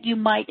that you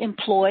might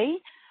employ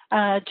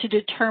to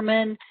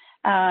determine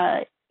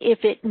if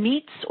it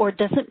meets or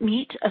doesn't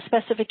meet a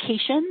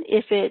specification,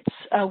 if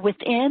it's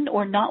within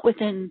or not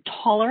within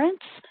tolerance,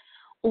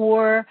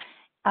 or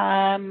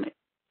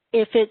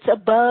if it's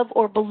above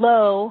or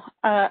below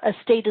a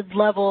stated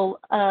level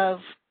of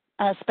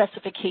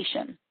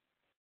specification.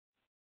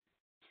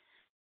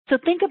 So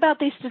think about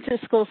these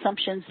statistical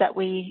assumptions that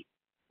we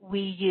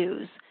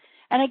use.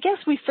 And I guess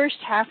we first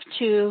have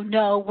to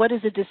know what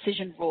is a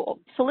decision rule.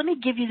 So let me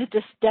give you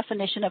the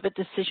definition of a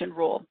decision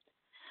rule.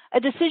 A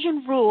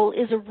decision rule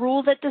is a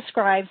rule that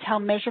describes how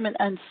measurement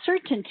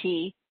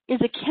uncertainty is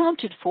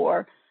accounted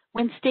for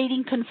when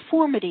stating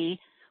conformity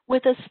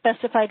with a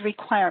specified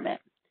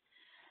requirement.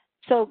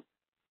 So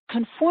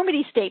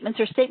conformity statements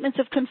or statements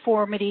of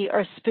conformity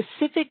are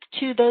specific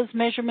to those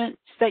measurements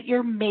that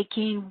you're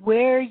making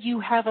where you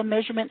have a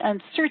measurement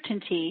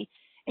uncertainty,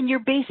 and you're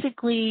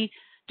basically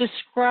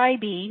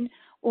describing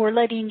or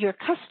letting your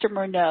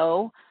customer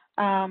know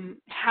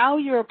how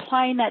you're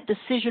applying that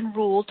decision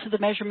rule to the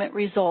measurement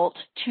result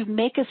to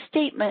make a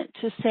statement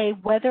to say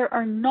whether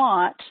or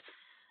not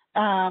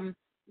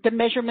the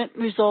measurement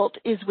result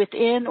is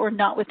within or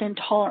not within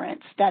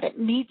tolerance, that it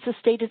meets a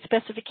stated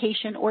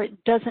specification or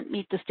it doesn't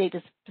meet the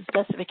stated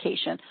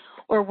specification,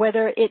 or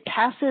whether it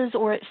passes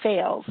or it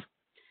fails.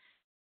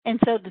 And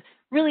so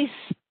really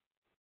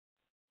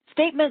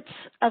statements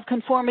of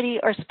conformity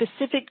are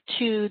specific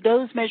to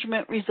those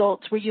measurement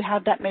results where you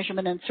have that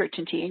measurement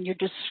uncertainty and you're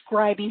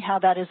describing how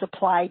that is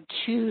applied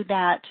to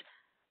that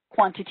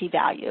quantity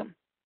value.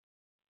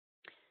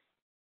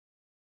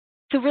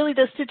 So really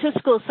the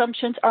statistical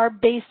assumptions are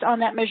based on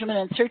that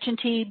measurement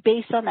uncertainty,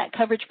 based on that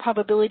coverage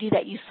probability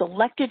that you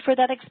selected for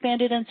that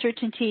expanded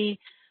uncertainty,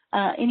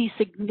 any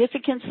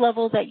significance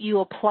level that you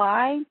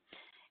apply,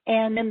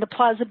 and then the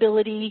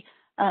plausibility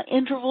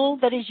interval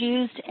that is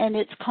used and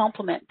its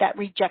complement, that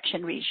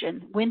rejection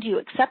region. When do you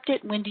accept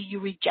it? When do you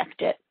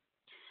reject it?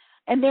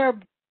 And there are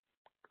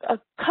a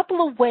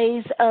couple of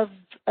ways of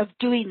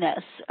doing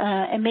this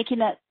and making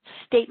that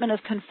statement of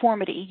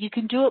conformity. You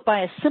can do it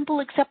by a simple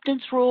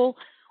acceptance rule,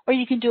 or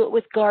you can do it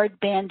with guard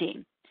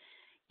banding.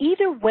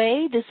 Either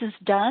way this is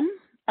done,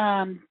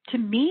 to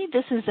me,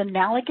 this is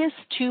analogous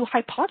to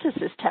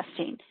hypothesis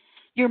testing.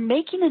 You're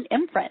making an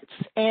inference,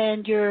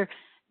 and you're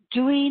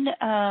doing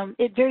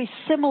it very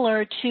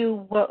similar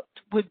to what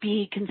would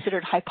be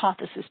considered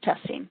hypothesis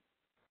testing.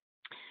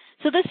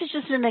 So this is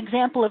just an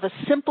example of a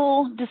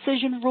simple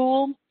decision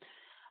rule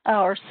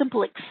or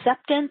simple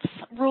acceptance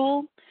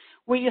rule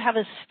where you have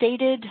a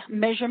stated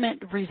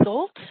measurement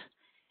result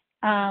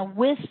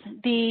with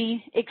the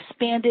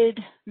expanded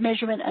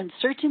measurement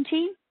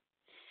uncertainty,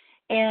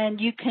 and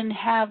you can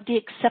have the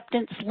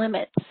acceptance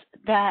limits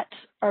that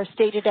are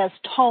stated as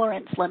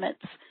tolerance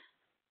limits.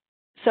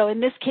 So in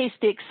this case,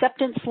 the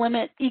acceptance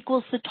limit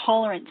equals the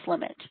tolerance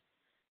limit.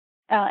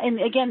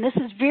 And again, this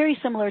is very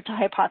similar to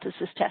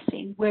hypothesis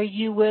testing, where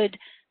you would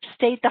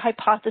state the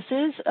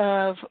hypothesis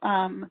of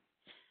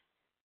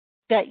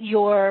that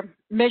your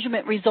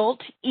measurement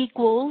result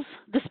equals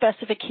the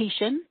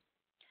specification,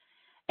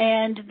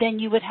 and then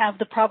you would have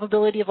the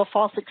probability of a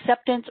false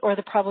acceptance or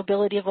the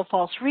probability of a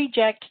false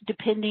reject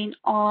depending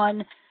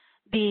on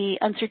the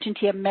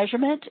uncertainty of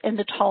measurement and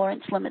the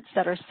tolerance limits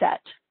that are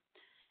set.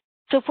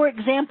 So for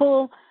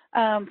example,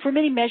 for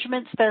many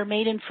measurements that are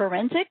made in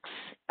forensics,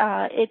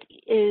 it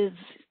is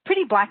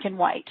pretty black and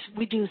white.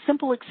 We do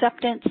simple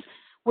acceptance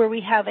where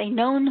we have a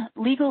known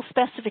legal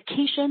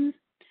specification.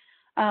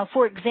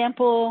 For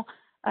example,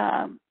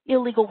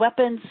 illegal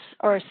weapons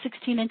are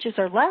 16 inches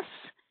or less.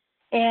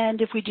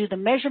 And if we do the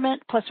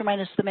measurement plus or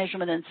minus the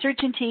measurement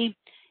uncertainty,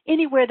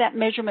 anywhere that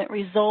measurement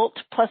result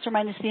plus or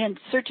minus the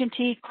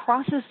uncertainty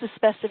crosses the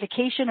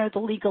specification or the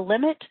legal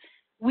limit,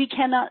 we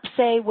cannot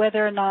say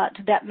whether or not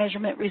that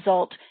measurement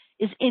result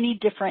is any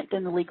different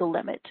than the legal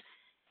limit.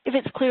 If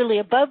it's clearly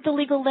above the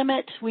legal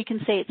limit, we can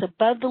say it's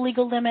above the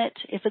legal limit.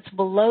 If it's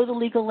below the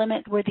legal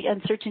limit where the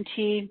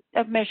uncertainty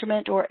of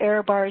measurement or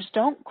error bars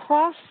don't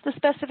cross the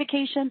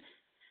specification,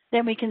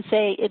 then we can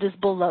say it is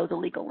below the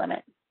legal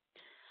limit.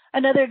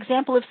 Another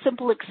example of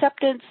simple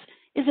acceptance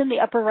is in the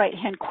upper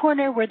right-hand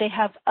corner where they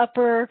have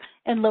upper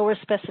and lower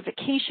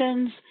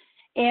specifications,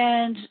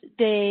 and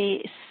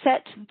they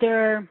set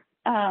their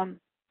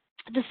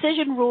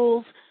decision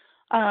rules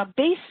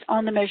based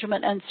on the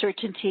measurement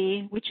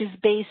uncertainty, which is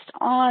based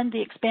on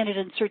the expanded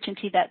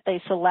uncertainty that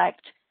they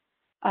select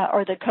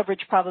or the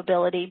coverage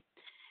probability.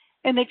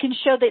 And they can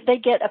show that they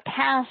get a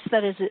pass,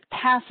 that is, it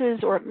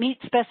passes or it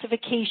meets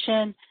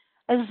specification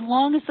as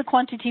long as the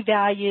quantity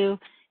value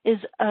is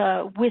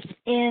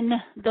within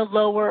the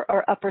lower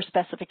or upper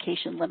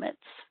specification limits.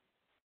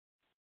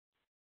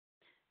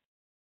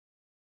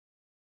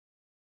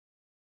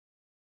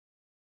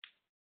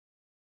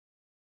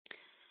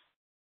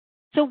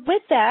 So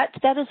with that,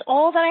 that is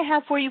all that I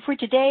have for you for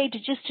today,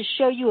 just to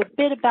show you a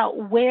bit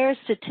about where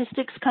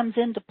statistics comes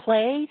into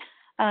play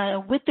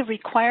with the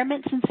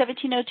requirements in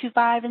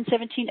 17025 and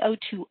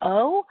 17020.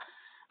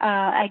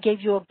 I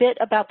gave you a bit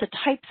about the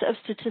types of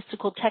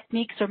statistical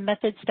techniques or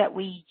methods that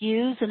we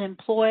use and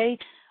employ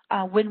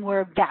when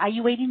we're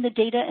evaluating the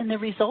data and the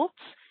results,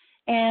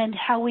 and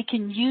how we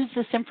can use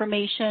this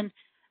information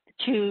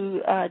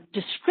to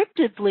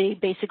descriptively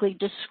basically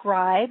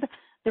describe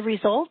the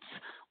results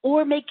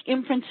or make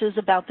inferences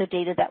about the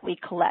data that we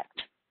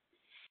collect.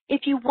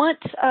 If you want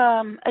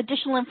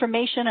additional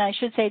information, I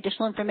should say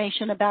additional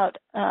information about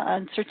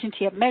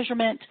uncertainty of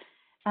measurement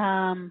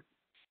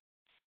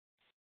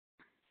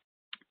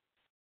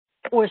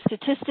or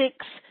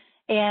statistics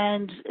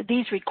and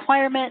these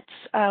requirements,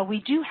 we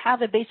do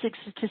have a basic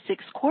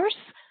statistics course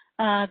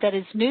that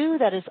is new,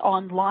 that is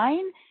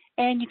online,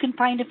 and you can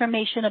find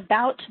information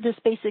about this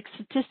basic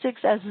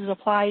statistics as it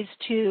applies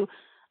to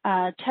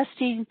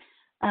testing,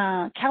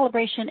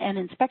 calibration, and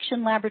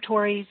inspection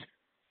laboratories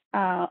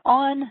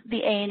on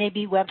the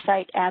ANAB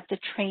website at the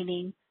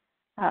training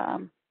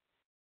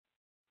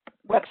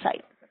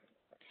website.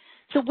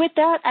 So with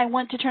that, I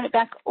want to turn it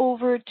back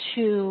over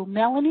to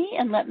Melanie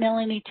and let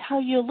Melanie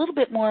tell you a little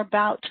bit more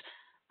about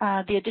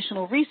the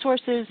additional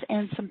resources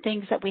and some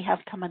things that we have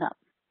coming up.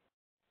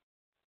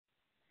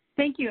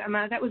 Thank you,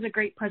 Emma. That was a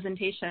great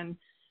presentation.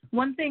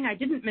 One thing I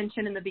didn't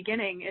mention in the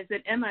beginning is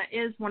that Emma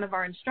is one of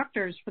our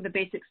instructors for the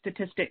basic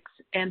statistics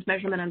and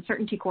measurement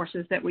uncertainty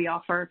courses that we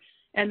offer,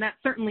 and that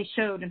certainly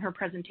showed in her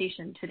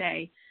presentation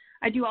today.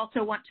 I do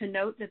also want to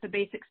note that the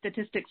basic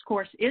statistics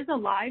course is a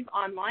live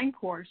online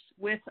course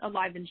with a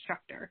live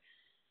instructor.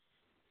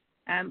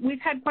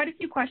 We've had quite a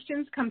few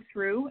questions come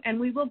through, and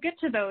we will get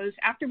to those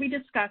after we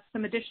discuss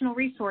some additional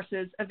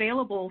resources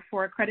available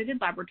for accredited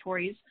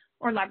laboratories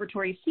or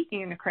laboratories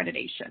seeking an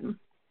accreditation.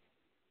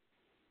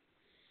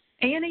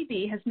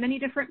 ANAB has many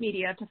different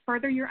media to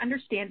further your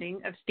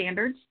understanding of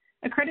standards,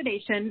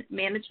 accreditation,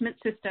 management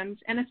systems,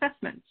 and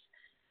assessments.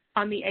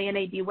 On the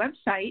ANAB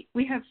website,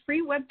 we have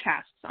free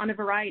webcasts on a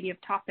variety of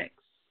topics.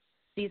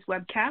 These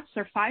webcasts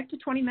are 5 to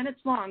 20 minutes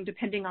long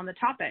depending on the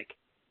topic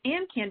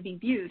and can be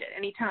viewed at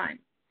any time.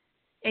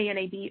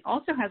 ANAB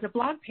also has a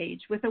blog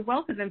page with a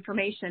wealth of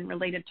information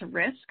related to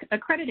risk,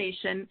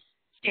 accreditation,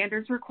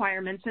 standards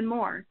requirements, and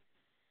more.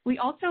 We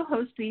also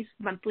host these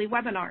monthly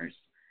webinars.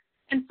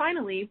 And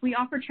finally, we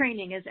offer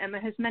training, as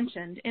Emma has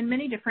mentioned, in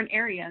many different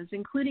areas,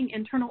 including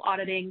internal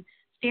auditing,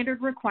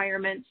 standard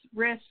requirements,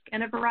 risk,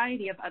 and a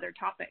variety of other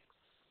topics.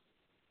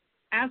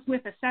 As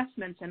with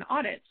assessments and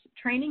audits,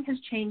 training has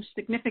changed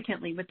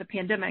significantly with the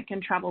pandemic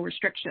and travel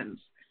restrictions.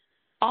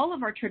 All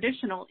of our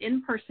traditional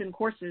in-person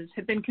courses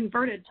have been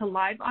converted to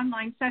live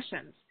online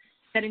sessions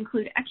that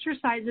include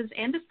exercises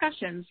and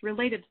discussions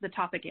related to the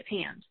topic at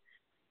hand.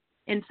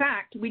 In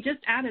fact, we just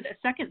added a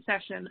second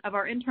session of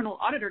our internal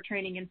auditor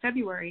training in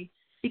February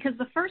because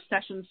the first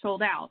session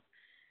sold out.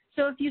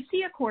 So if you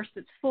see a course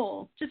that's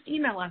full, just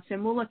email us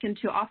and we'll look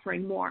into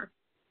offering more.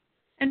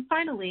 And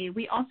finally,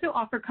 we also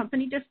offer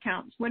company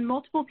discounts when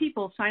multiple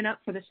people sign up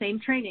for the same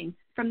training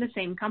from the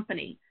same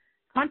company.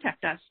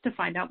 Contact us to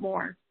find out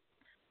more.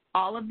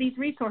 All of these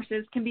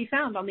resources can be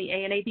found on the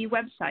ANAB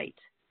website.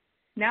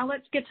 Now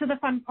let's get to the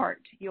fun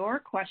part, your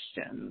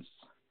questions.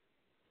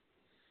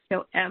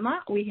 So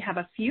Emma, we have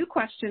a few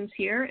questions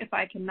here. If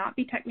I cannot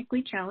be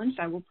technically challenged,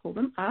 I will pull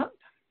them up.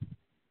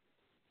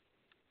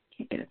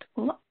 Can't get it to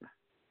pull up.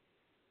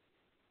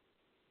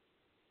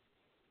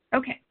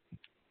 Okay.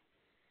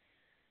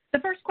 The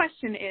first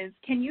question is,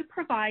 can you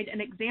provide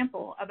an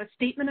example of a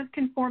statement of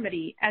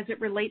conformity as it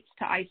relates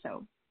to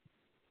ISO?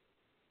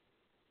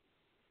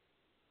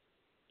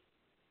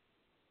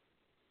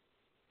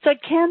 So I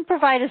can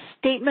provide a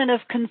statement of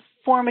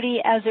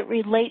conformity as it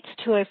relates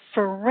to a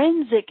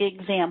forensic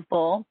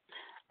example.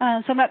 So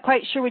I'm not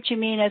quite sure what you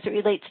mean as it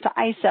relates to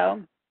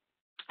ISO.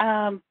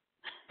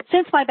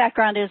 Since my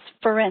background is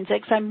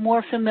forensics, I'm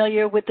more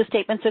familiar with the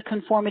statements of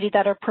conformity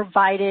that are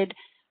provided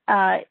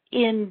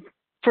in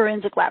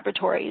forensic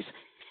laboratories.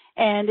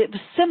 And it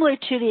was similar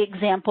to the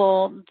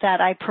example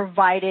that I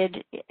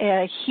provided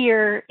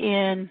here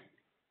in,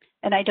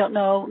 and I don't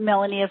know,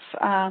 Melanie, if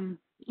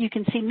you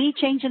can see me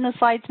changing the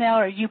slides now,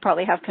 or you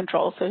probably have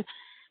control, so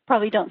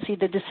probably don't see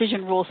the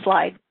decision rule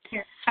slide.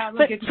 Here,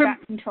 we'll give you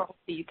back control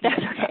so you can.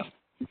 That's okay.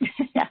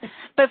 Yeah.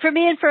 But for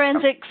me in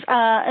forensics,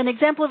 an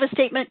example of a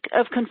statement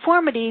of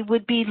conformity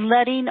would be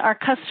letting our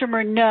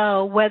customer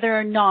know whether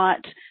or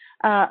not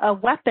a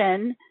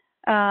weapon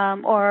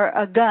or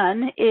a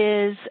gun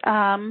is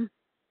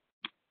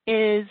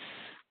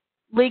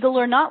legal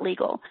or not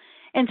legal.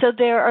 And so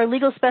there are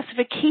legal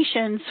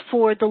specifications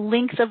for the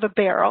length of a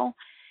barrel,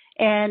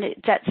 and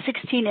it's at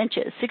 16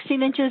 inches.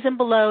 16 inches and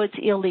below, it's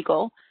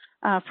illegal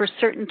for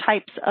certain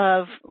types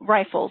of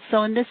rifles.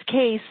 So in this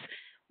case,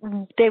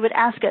 they would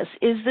ask us,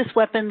 is this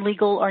weapon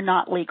legal or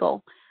not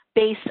legal,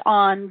 based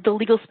on the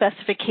legal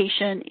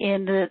specification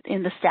in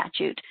the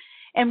statute.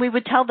 And we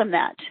would tell them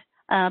that.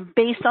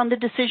 Based on the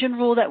decision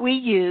rule that we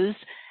use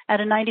at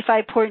a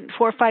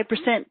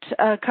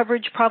 95.45%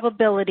 coverage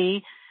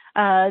probability,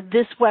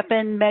 this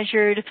weapon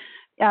measured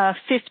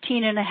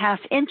 15.5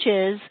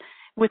 inches.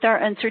 With our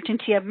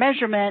uncertainty of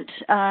measurement,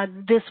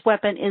 this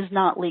weapon is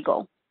not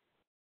legal.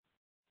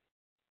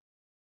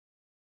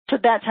 So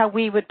that's how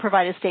we would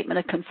provide a statement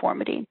of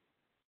conformity.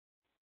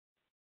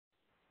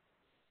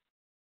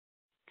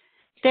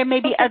 There may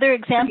be other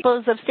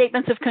examples of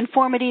statements of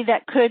conformity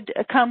that could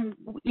come,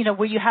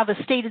 where you have a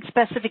stated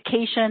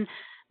specification.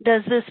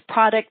 Does this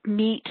product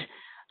meet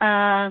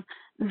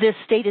this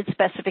stated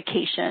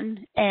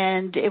specification?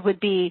 And it would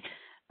be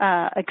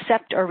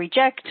accept or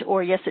reject,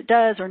 or yes it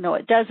does, or no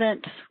it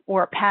doesn't,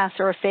 or a pass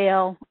or a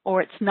fail,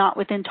 or it's not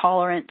within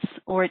tolerance,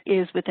 or it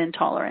is within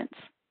tolerance.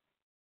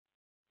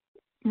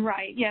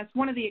 Right, yes.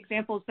 One of the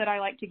examples that I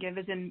like to give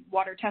is in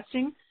water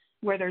testing,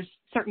 where there's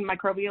certain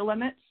microbial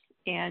limits,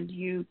 and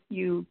you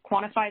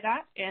quantify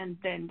that, and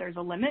then there's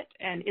a limit,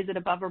 and is it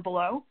above or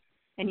below?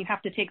 And you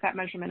have to take that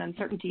measurement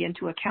uncertainty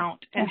into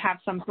account and have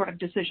some sort of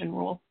decision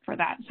rule for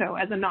that. So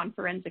as a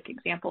non-forensic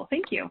example,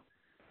 thank you.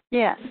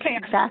 Yes, okay,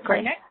 exactly.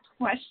 Our next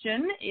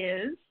question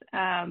is,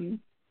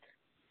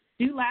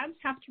 do labs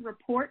have to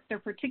report their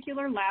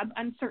particular lab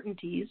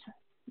uncertainties,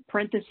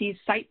 parentheses,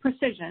 site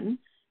precision,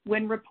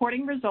 when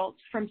reporting results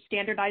from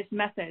standardized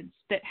methods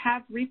that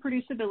have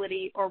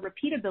reproducibility or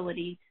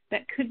repeatability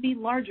that could be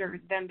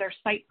larger than their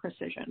site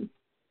precision?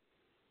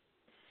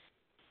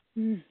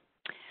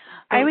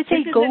 I would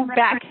say go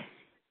back.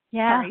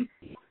 Yeah. Sorry.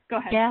 Go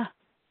ahead. Yeah.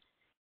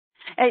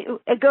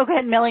 Go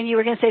ahead, Melanie. You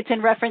were going to say it's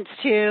in reference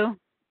to?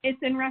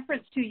 It's in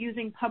reference to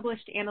using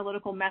published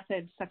analytical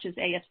methods such as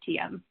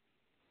ASTM.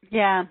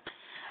 Yeah.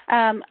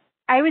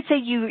 I would say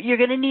you're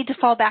going to need to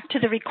fall back to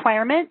the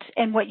requirement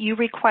and what you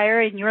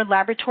require in your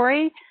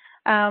laboratory.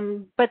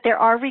 But there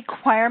are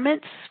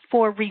requirements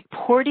for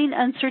reporting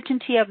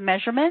uncertainty of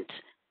measurement.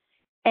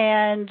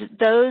 And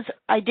those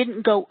I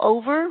didn't go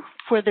over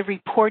for the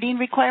reporting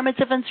requirements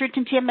of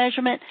uncertainty of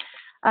measurement.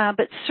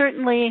 But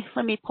certainly,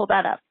 let me pull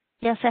that up.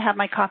 Yes, I have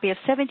my copy of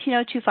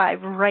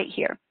 17025 right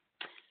here.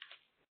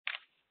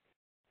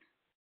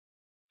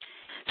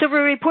 So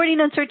for reporting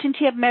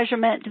uncertainty of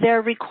measurement, there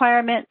are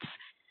requirements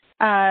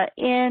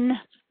in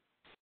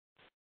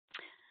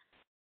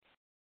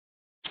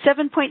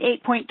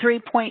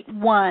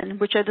 7.8.3.1,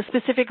 which are the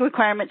specific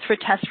requirements for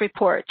test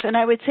reports. And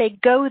I would say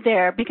go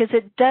there because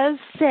it does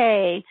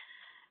say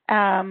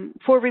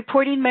for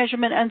reporting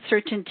measurement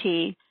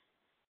uncertainty,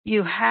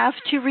 you have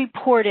to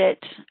report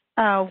it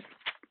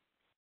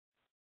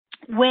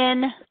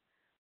when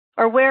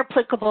or where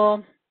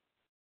applicable,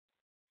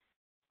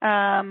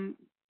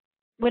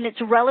 when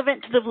it's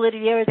relevant to the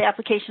validity or the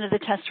application of the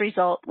test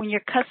result, when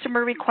your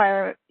customer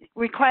requires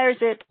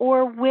it,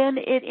 or when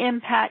it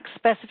impacts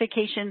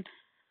specification,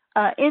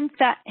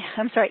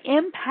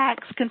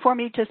 impacts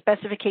conformity to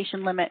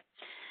specification limit.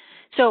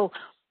 So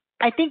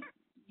I think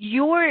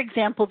your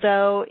example,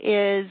 though,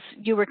 is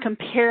you were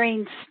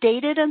comparing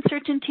stated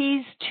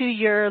uncertainties to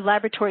your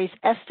laboratory's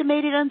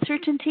estimated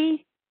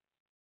uncertainty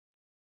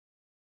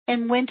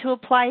and when to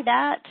apply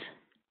that.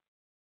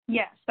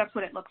 Yes, that's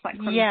what it looks like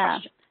from the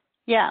question.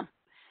 Yeah.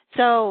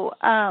 So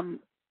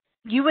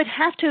you would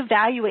have to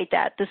evaluate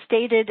that, the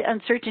stated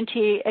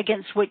uncertainty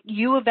against what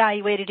you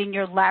evaluated in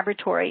your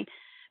laboratory,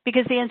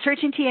 because the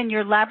uncertainty in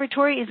your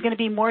laboratory is going to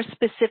be more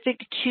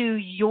specific to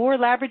your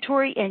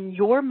laboratory and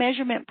your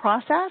measurement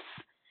process,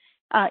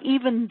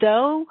 even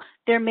though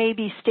there may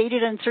be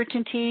stated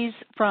uncertainties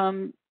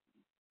from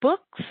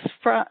books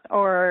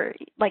or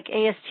like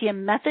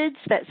ASTM methods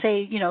that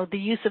say, the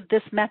use of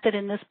this method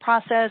in this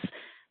process,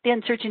 the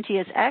uncertainty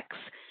is X.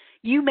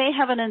 You may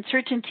have an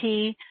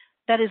uncertainty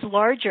that is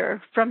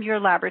larger from your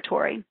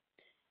laboratory.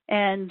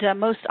 And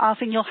most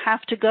often you'll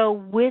have to go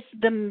with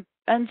the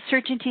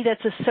uncertainty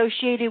that's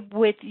associated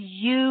with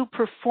you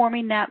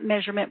performing that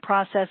measurement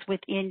process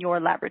within your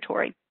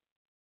laboratory.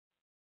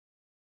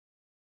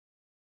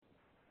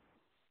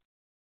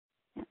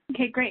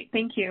 Okay, great.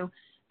 Thank you.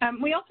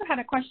 We also had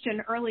a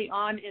question early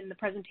on in the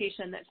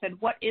presentation that said,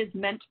 what is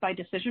meant by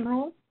decision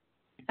rule?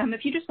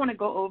 If you just want to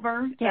go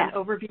over an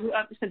overview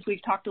of, since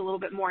we've talked a little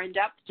bit more in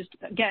depth, just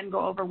again,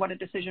 go over what a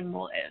decision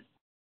rule is.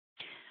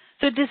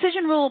 So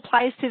decision rule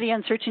applies to the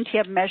uncertainty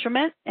of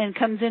measurement and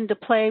comes into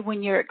play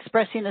when you're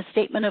expressing a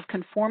statement of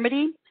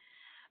conformity.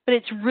 But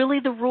it's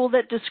really the rule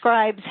that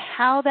describes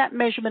how that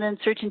measurement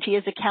uncertainty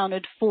is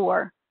accounted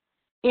for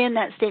in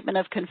that statement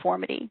of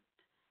conformity.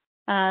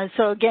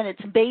 So again,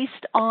 it's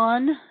based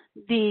on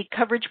the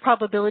coverage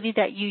probability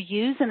that you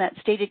use and that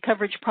stated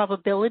coverage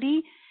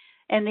probability.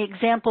 And the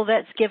example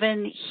that's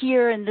given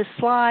here in this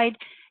slide,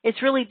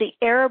 it's really the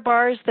error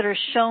bars that are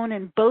shown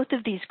in both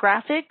of these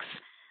graphics.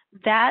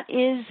 That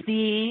is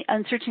the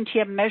uncertainty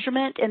of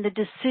measurement, and the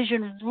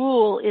decision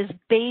rule is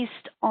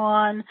based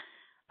on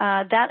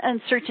that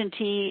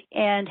uncertainty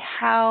and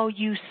how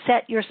you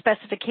set your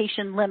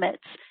specification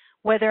limits,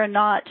 whether or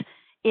not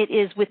it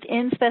is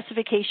within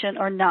specification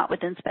or not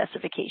within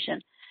specification.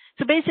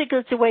 So basically,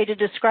 it's a way to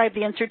describe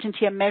the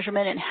uncertainty of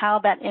measurement and how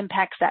that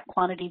impacts that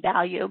quantity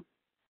value,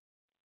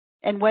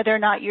 and whether or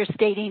not you're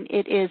stating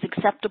it is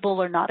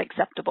acceptable or not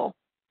acceptable.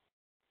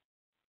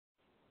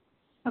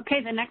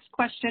 Okay, the next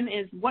question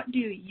is, what do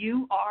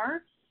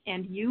UR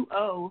and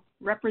UO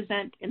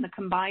represent in the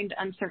combined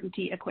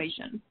uncertainty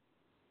equation?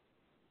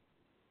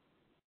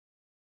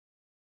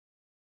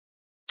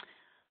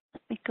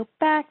 Let me go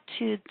back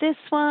to this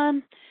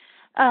one.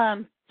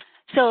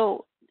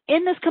 So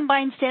in this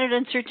combined standard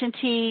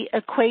uncertainty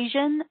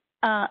equation,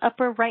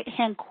 upper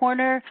right-hand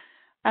corner,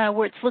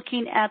 where it's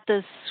looking at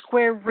the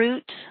square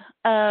root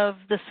of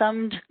the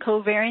summed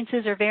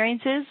covariances or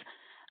variances,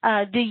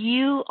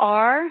 the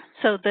UR,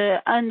 so the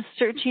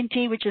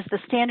uncertainty, which is the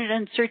standard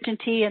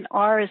uncertainty, and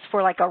R is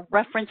for like a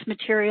reference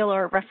material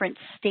or a reference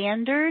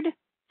standard.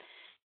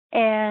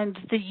 And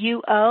the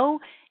UO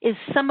is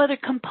some other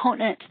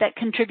component that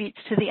contributes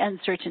to the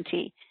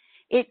uncertainty.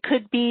 It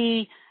could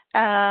be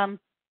a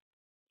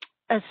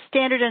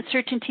standard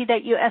uncertainty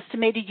that you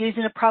estimated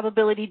using a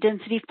probability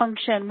density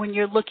function when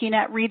you're looking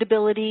at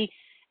readability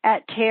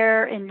at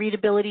tear and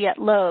readability at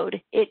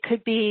load. It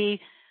could be,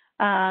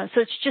 so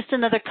it's just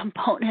another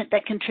component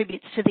that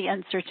contributes to the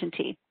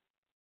uncertainty.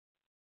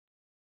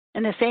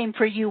 And the same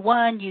for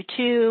U1,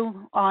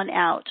 U2, on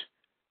out.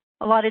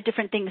 A lot of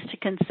different things to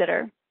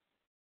consider.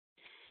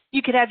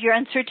 You could have your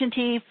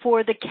uncertainty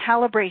for the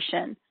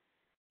calibration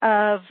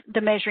of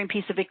the measuring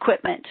piece of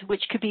equipment,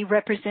 which could be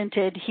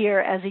represented here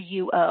as a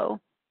UO.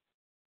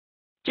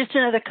 Just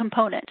another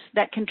component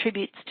that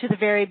contributes to the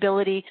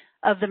variability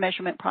of the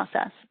measurement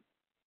process.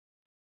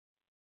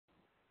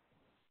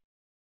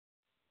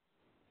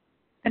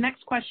 The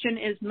next question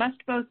is, must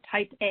both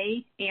type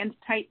A and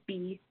type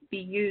B be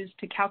used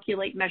to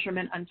calculate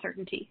measurement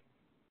uncertainty?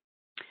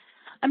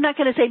 I'm not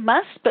going to say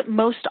must, but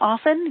most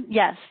often,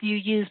 yes, you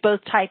use both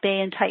type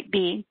A and type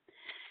B.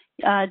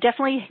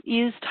 Definitely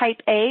use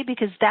type A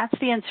because that's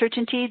the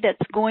uncertainty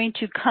that's going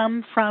to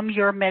come from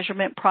your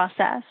measurement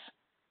process.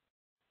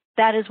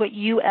 That is what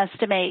you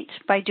estimate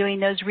by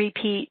doing those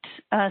repeat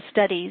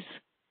studies.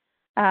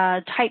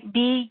 Type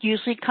B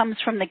usually comes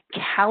from the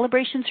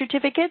calibration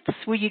certificates,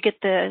 where you get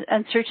the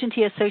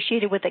uncertainty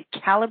associated with a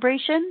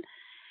calibration.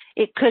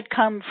 It could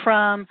come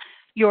from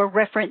your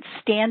reference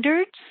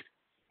standards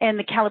and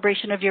the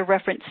calibration of your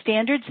reference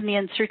standards and the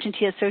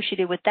uncertainty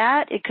associated with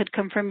that. It could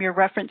come from your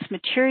reference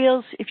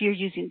materials. If you're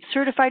using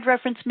certified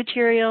reference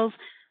materials,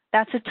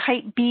 that's a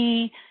type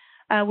B,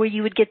 where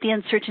you would get the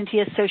uncertainty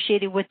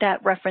associated with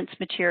that reference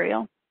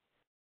material.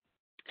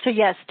 So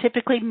yes,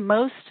 typically,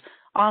 most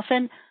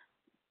often,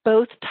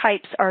 both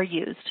types are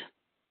used.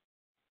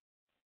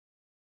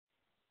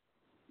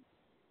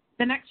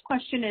 The next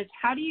question is,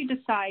 how do you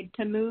decide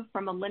to move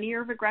from a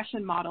linear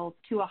regression model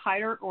to a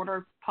higher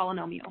order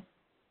polynomial?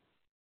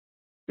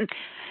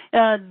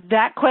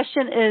 That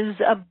question is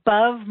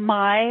above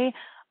my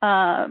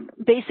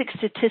basic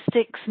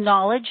statistics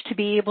knowledge to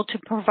be able to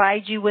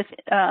provide you with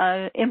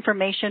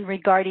information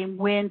regarding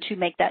when to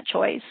make that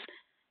choice.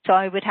 So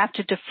I would have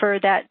to defer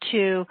that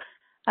to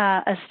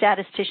a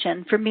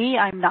statistician. For me,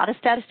 I'm not a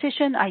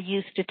statistician. I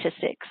use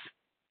statistics.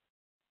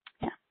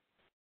 Yeah.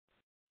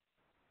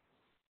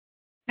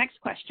 Next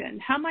question.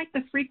 How might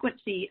the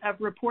frequency of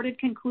reported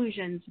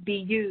conclusions be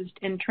used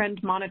in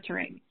trend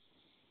monitoring?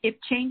 If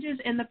changes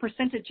in the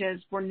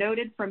percentages were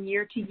noted from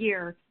year to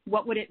year,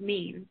 what would it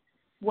mean?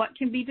 What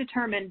can be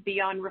determined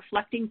beyond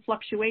reflecting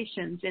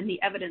fluctuations in the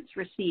evidence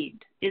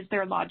received? Is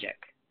there logic?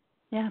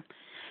 Yeah.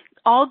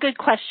 All good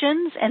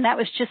questions, and that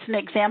was just an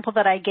example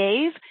that I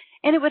gave.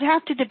 And it would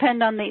have to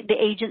depend on the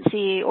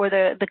agency or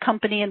the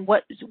company and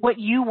what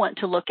you want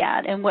to look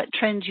at and what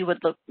trends you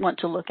would want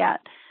to look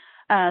at.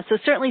 So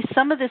certainly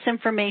some of this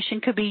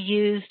information could be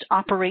used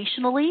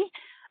operationally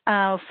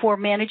for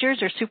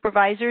managers or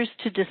supervisors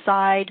to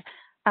decide,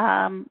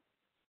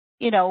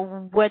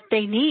 what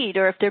they need,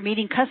 or if they're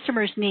meeting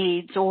customers'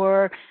 needs,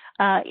 or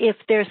if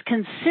there's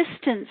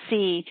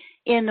consistency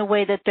in the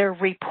way that they're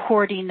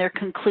reporting their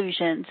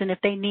conclusions, and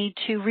if they need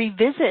to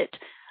revisit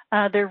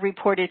their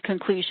reported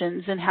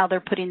conclusions and how they're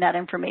putting that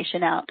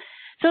information out.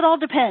 So it all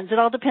depends. It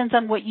all depends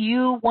on what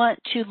you want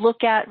to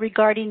look at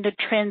regarding the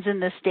trends in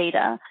this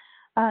data.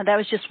 That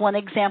was just one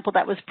example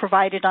that was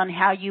provided on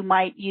how you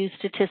might use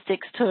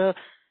statistics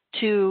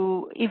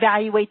to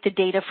evaluate the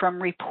data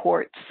from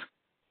reports.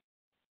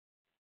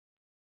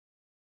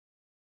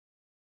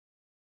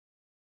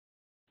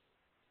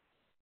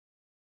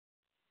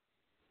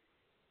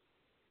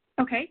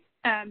 Okay.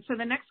 So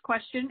the next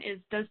question is,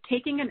 does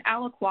taking an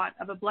aliquot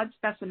of a blood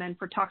specimen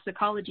for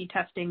toxicology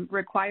testing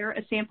require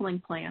a sampling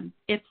plan?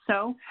 If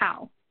so,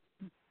 how?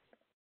 I'm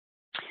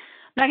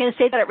not going to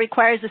say that it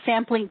requires a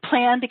sampling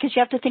plan, because you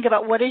have to think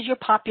about what is your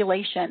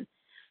population.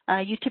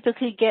 You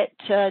typically get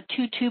 2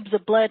 tubes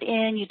of blood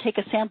in. You take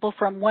a sample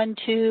from 1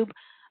 tube.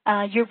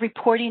 You're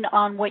reporting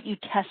on what you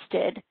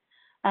tested.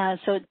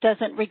 So it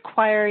doesn't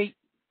require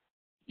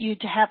you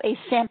to have a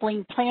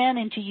sampling plan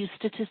and to use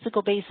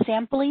statistical-based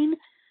sampling.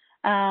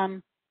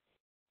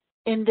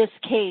 In this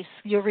case,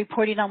 you're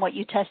reporting on what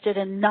you tested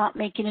and not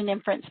making an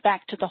inference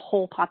back to the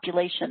whole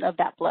population of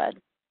that blood.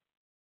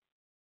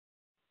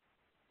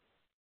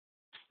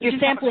 Your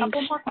sampling,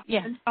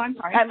 yeah. Oh, I'm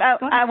sorry.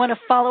 I want to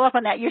follow up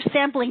on that. Your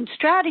sampling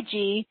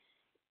strategy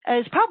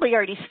is probably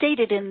already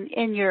stated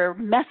in your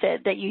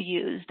method that you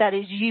use. That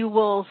is, you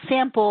will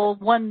sample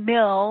 1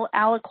 ml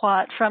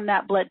aliquot from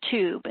that blood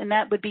tube, and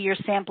that would be your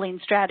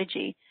sampling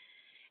strategy.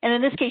 And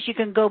in this case, you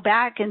can go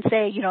back and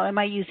say, am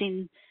I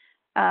using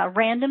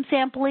random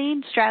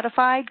sampling,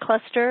 stratified,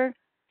 cluster?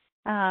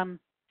 So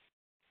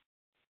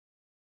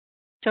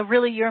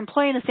really, you're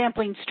employing a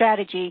sampling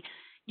strategy.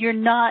 You're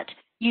not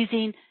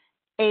using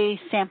a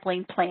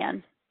sampling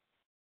plan.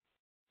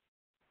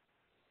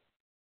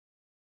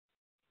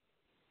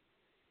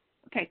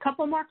 Okay, a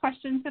couple more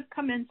questions have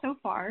come in so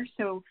far.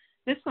 So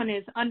this one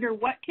is, under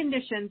what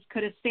conditions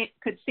could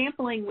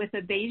sampling with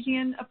a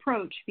Bayesian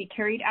approach be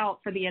carried out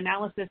for the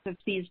analysis of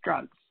seized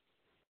drugs?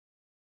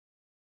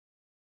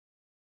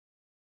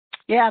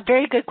 Yeah,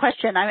 very good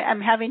question.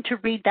 I'm having to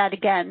read that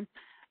again.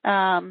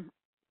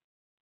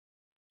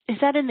 Is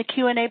that in the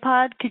Q&A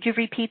pod? Could you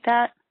repeat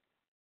that?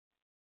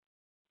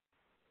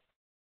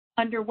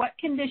 Under what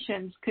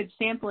conditions could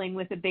sampling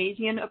with a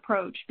Bayesian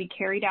approach be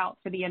carried out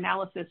for the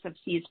analysis of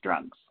seized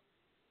drugs?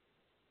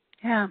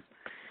 Yeah,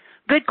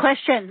 good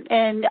question.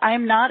 And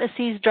I'm not a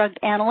seized drug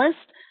analyst.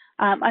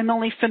 I'm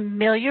only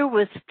familiar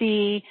with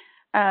the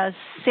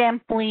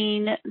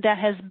sampling that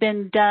has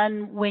been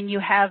done when you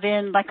have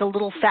in like a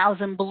little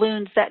 1,000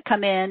 balloons that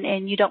come in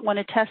and you don't want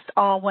to test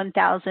all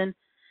 1,000.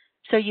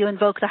 So you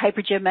invoke the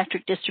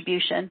hypergeometric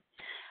distribution.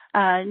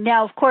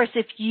 Now, of course,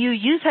 if you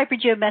use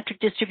hypergeometric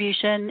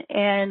distribution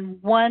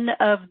and one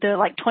of the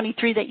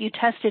 23 that you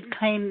tested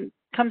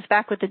comes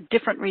back with a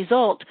different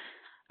result,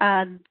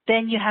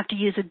 then you have to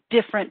use a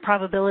different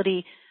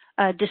probability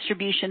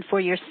distribution for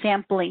your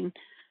sampling,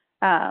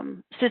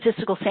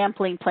 statistical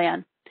sampling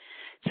plan.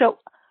 So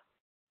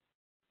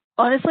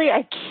honestly,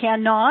 I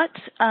cannot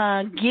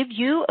give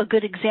you a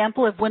good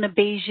example of when a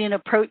Bayesian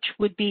approach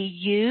would be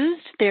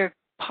used. There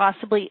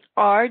possibly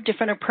are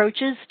different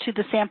approaches to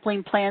the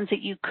sampling plans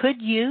that you could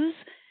use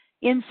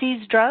in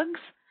seized drugs.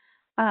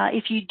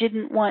 if you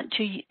didn't want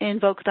to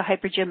invoke the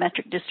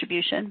hypergeometric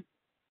distribution.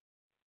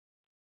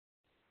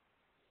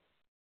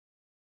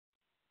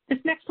 This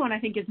next one I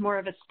think is more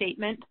of a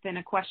statement than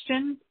a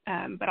question,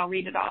 but I'll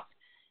read it off.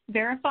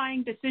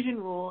 Verifying decision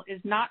rule is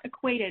not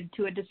equated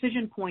to a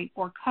decision point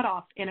or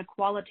cutoff in a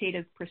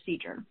qualitative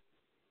procedure.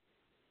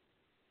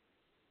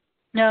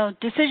 No,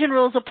 decision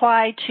rules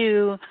apply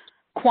to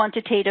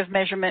quantitative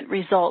measurement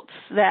results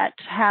that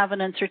have an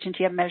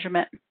uncertainty of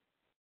measurement.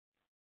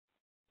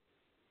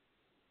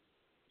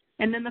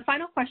 And then the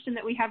final question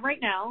that we have right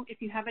now,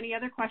 if you have any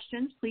other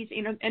questions, please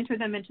enter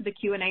them into the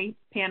Q&A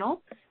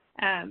panel.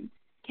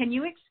 Can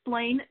you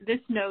explain this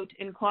note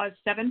in clause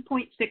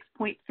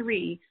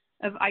 7.6.3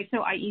 of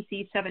ISO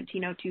IEC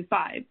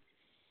 17025?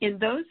 In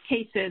those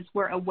cases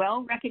where a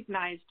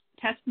well-recognized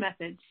test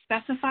method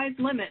specifies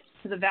limits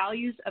to the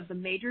values of the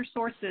major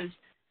sources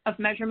of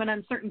measurement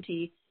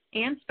uncertainty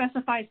and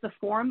specifies the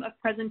form of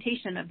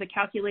presentation of the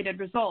calculated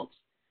results,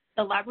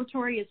 the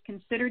laboratory is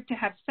considered to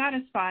have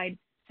satisfied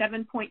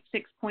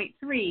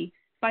 7.6.3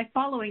 by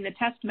following the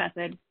test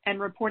method and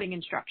reporting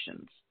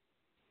instructions.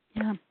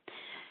 Yeah.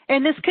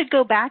 And this could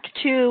go back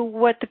to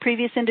what the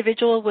previous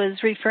individual was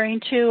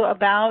referring to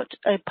about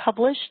a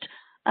published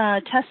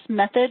test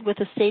method with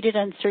a stated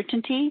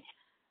uncertainty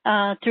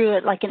through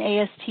it like an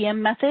ASTM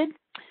method,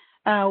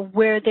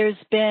 where there's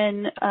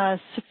been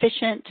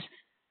sufficient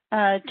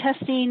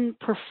testing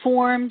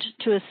performed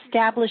to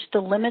establish the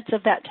limits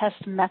of that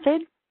test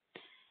method,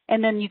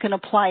 and then you can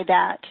apply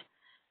that.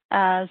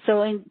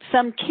 So in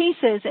some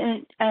cases,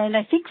 and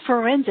I think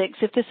forensics,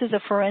 if this is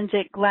a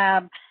forensic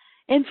lab,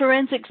 in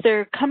forensics,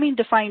 they're coming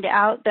to find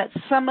out that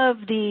some of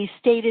the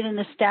stated and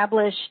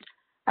established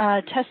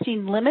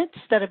testing limits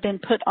that have been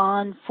put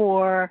on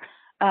for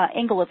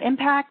angle of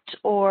impact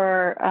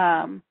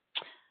or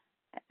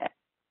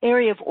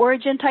area of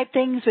origin type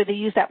things where they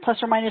use that plus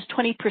or minus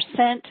 20%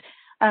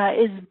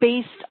 is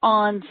based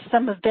on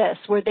some of this,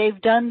 where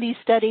they've done these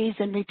studies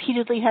and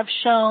repeatedly have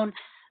shown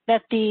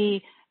that the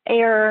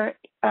error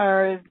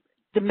or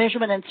the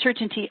measurement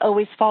uncertainty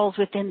always falls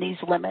within these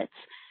limits.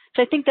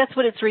 So I think that's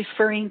what it's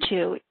referring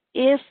to.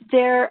 If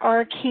there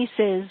are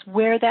cases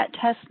where that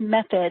test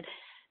method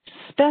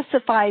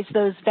specifies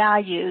those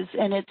values,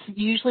 and it's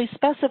usually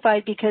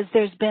specified because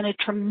there's been a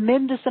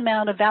tremendous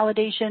amount of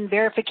validation,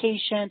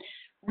 verification,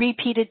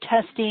 repeated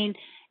testing,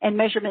 and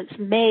measurements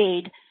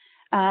made,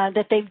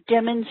 that they've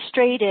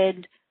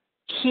demonstrated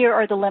here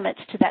are the limits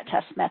to that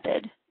test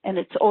method, and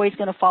it's always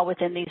going to fall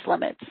within these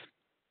limits.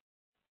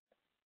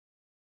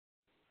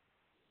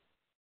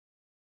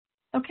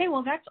 Okay,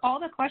 well, that's all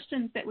the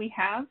questions that we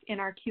have in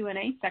our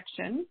Q&A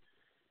section.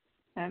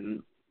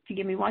 If you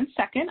give me 1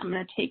 second, I'm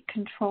going to take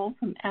control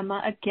from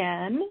Emma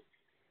again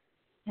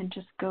and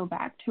just go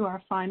back to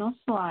our final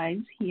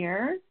slides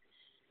here.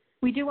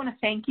 We do want to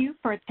thank you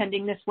for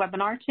attending this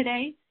webinar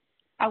today.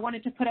 I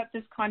wanted to put up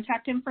this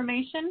contact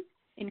information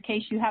in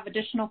case you have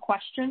additional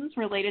questions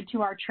related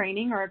to our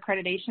training or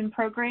accreditation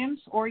programs,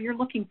 or you're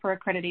looking for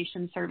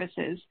accreditation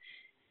services.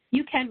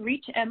 You can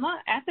reach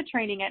Emma at the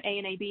training at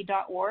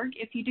anab.org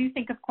if you do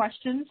think of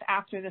questions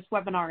after this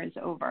webinar is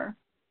over.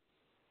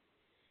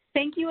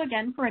 Thank you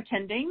again for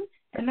attending,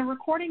 and the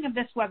recording of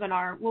this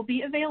webinar will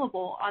be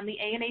available on the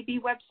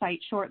ANAB website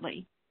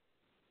shortly.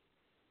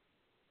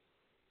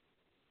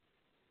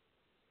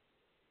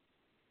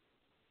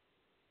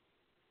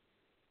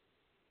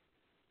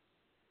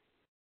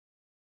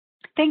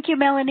 Thank you,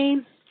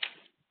 Melanie.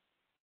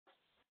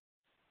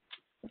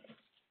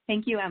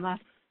 Thank you, Emma.